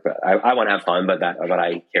care, but I want to have fun, but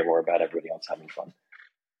I care more about everybody else having fun.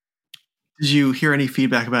 Did you hear any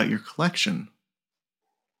feedback about your collection?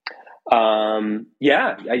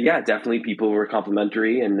 Yeah, definitely. People were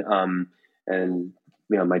complimentary, and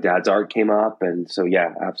my dad's art came up, and so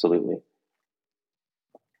yeah, absolutely.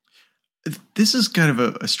 This is kind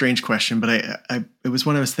of a strange question, but it was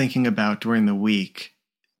one I was thinking about during the week.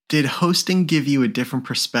 Did hosting give you a different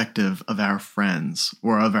perspective of our friends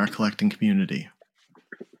or of our collecting community?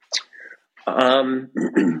 I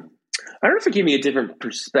don't know if it gave me a different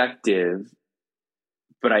perspective,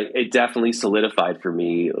 but it definitely solidified for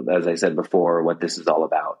me, as I said before, what this is all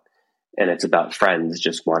about. And it's about friends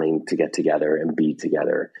just wanting to get together and be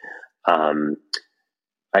together.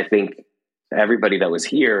 I think everybody that was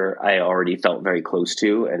here, I already felt very close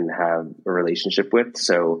to and have a relationship with.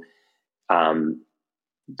 So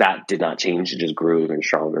that did not change. It just grew even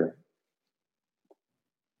stronger.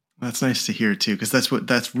 That's nice to hear too, because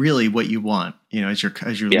that's really what you want, as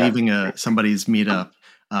you're leaving somebody's meetup,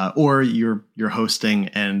 or you're hosting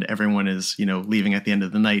and everyone is, leaving at the end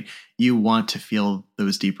of the night. You want to feel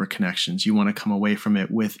those deeper connections. You want to come away from it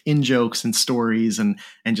with in-jokes and stories and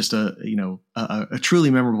just a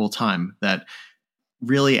truly memorable time that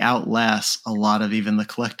really outlasts a lot of even the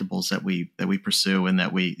collectibles that we pursue and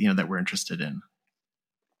that we're interested in.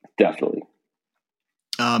 Definitely.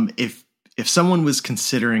 If someone was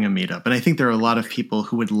considering a meetup, and I think there are a lot of people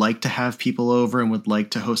who would like to have people over and would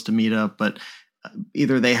like to host a meetup, but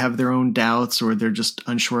either they have their own doubts or they're just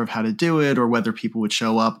unsure of how to do it or whether people would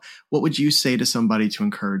show up, what would you say to somebody to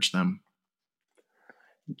encourage them?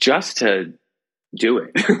 Just to do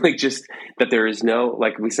it. Like, just that there is no,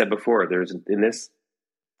 like we said before, there's in this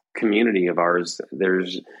community of ours,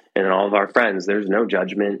 and all of our friends, there's no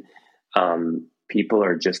judgment. People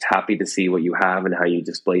are just happy to see what you have and how you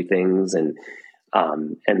display things. And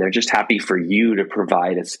they're just happy for you to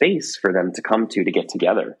provide a space for them to come to get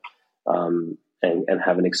together, and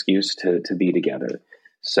have an excuse to be together.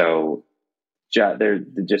 So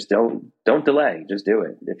just don't delay, just do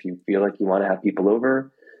it. If you feel like you want to have people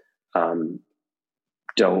over,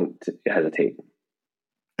 don't hesitate.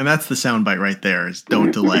 And that's the soundbite right there, is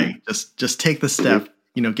don't delay. Just take the step,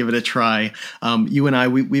 give it a try. You and I,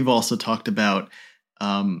 we've also talked about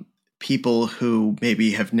people who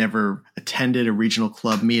maybe have never attended a regional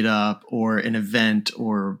club meetup or an event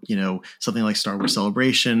or, something like Star Wars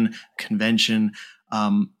Celebration, convention.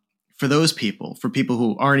 For those people, for people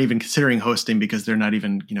who aren't even considering hosting because they're not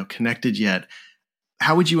even, connected yet,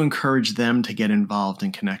 how would you encourage them to get involved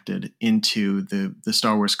and connected into the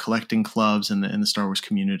Star Wars collecting clubs and the Star Wars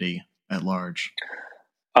community at large?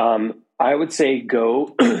 I would say go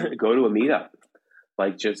to a meetup.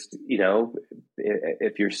 Like, just,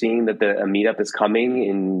 if you're seeing that a meetup is coming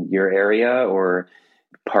in your area or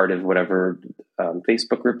part of whatever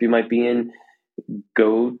Facebook group you might be in,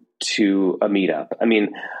 go to a meetup.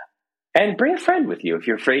 And bring a friend with you. If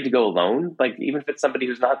you're afraid to go alone, like, even if it's somebody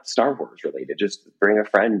who's not Star Wars related, just bring a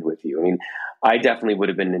friend with you. I definitely would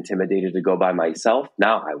have been intimidated to go by myself.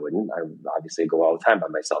 Now I wouldn't. I obviously go all the time by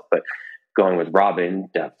myself, but going with Robin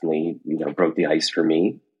definitely, broke the ice for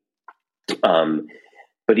me.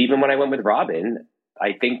 But even when I went with Robin,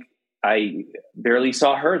 I think I barely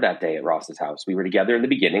saw her that day at Ross's house. We were together in the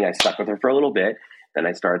beginning. I stuck with her for a little bit. Then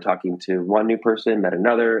I started talking to one new person, met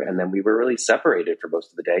another, and then we were really separated for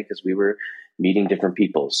most of the day because we were meeting different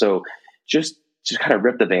people. So just kind of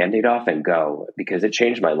rip the Band-Aid off and go, because it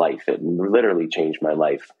changed my life. It literally changed my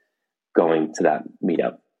life going to that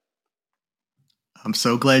meetup. I'm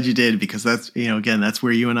so glad you did, because that's, again, that's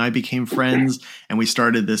where you and I became friends, and we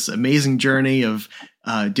started this amazing journey of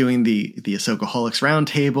doing the Ahsoka-holics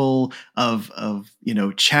roundtable, of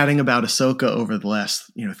chatting about Ahsoka over the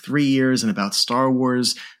last 3 years, and about Star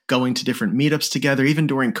Wars, going to different meetups together, even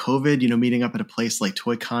during COVID, meeting up at a place like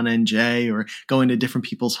ToyCon NJ or going to different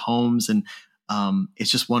people's homes, and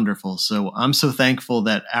it's just wonderful. So I'm so thankful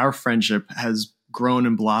that our friendship has grown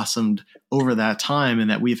and blossomed over that time, and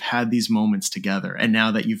that we've had these moments together. And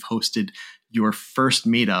now that you've hosted your first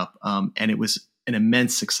meetup, and it was an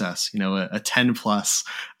immense success, a 10 plus,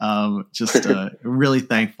 just really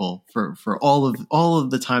thankful for all of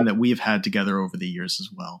the time that we've had together over the years as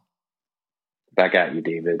well. Back at you,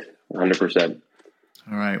 David. 100%.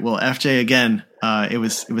 All right. Well, FJ, again, it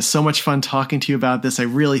was so much fun talking to you about this. I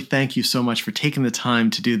really thank you so much for taking the time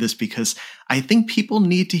to do this, because I think people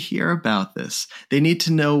need to hear about this. They need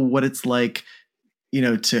to know what it's like,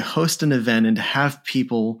 to host an event and to have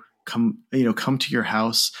people come to your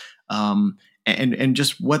house, and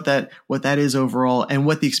just what that is overall, and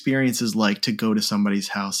what the experience is like to go to somebody's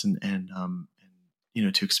house and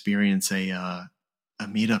to experience a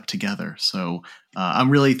meetup together. So I'm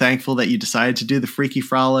really thankful that you decided to do the Freaky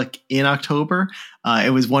Frolic in October.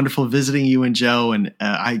 It was wonderful visiting you and Joe, and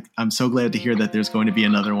I'm so glad to hear that there's going to be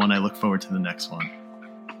another one. I look forward to the next one.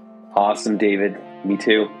 Awesome, David. Me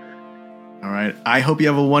too. All right. I hope you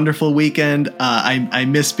have a wonderful weekend. I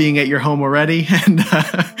miss being at your home already, and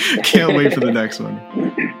can't wait for the next one.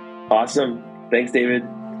 Awesome. Thanks, David.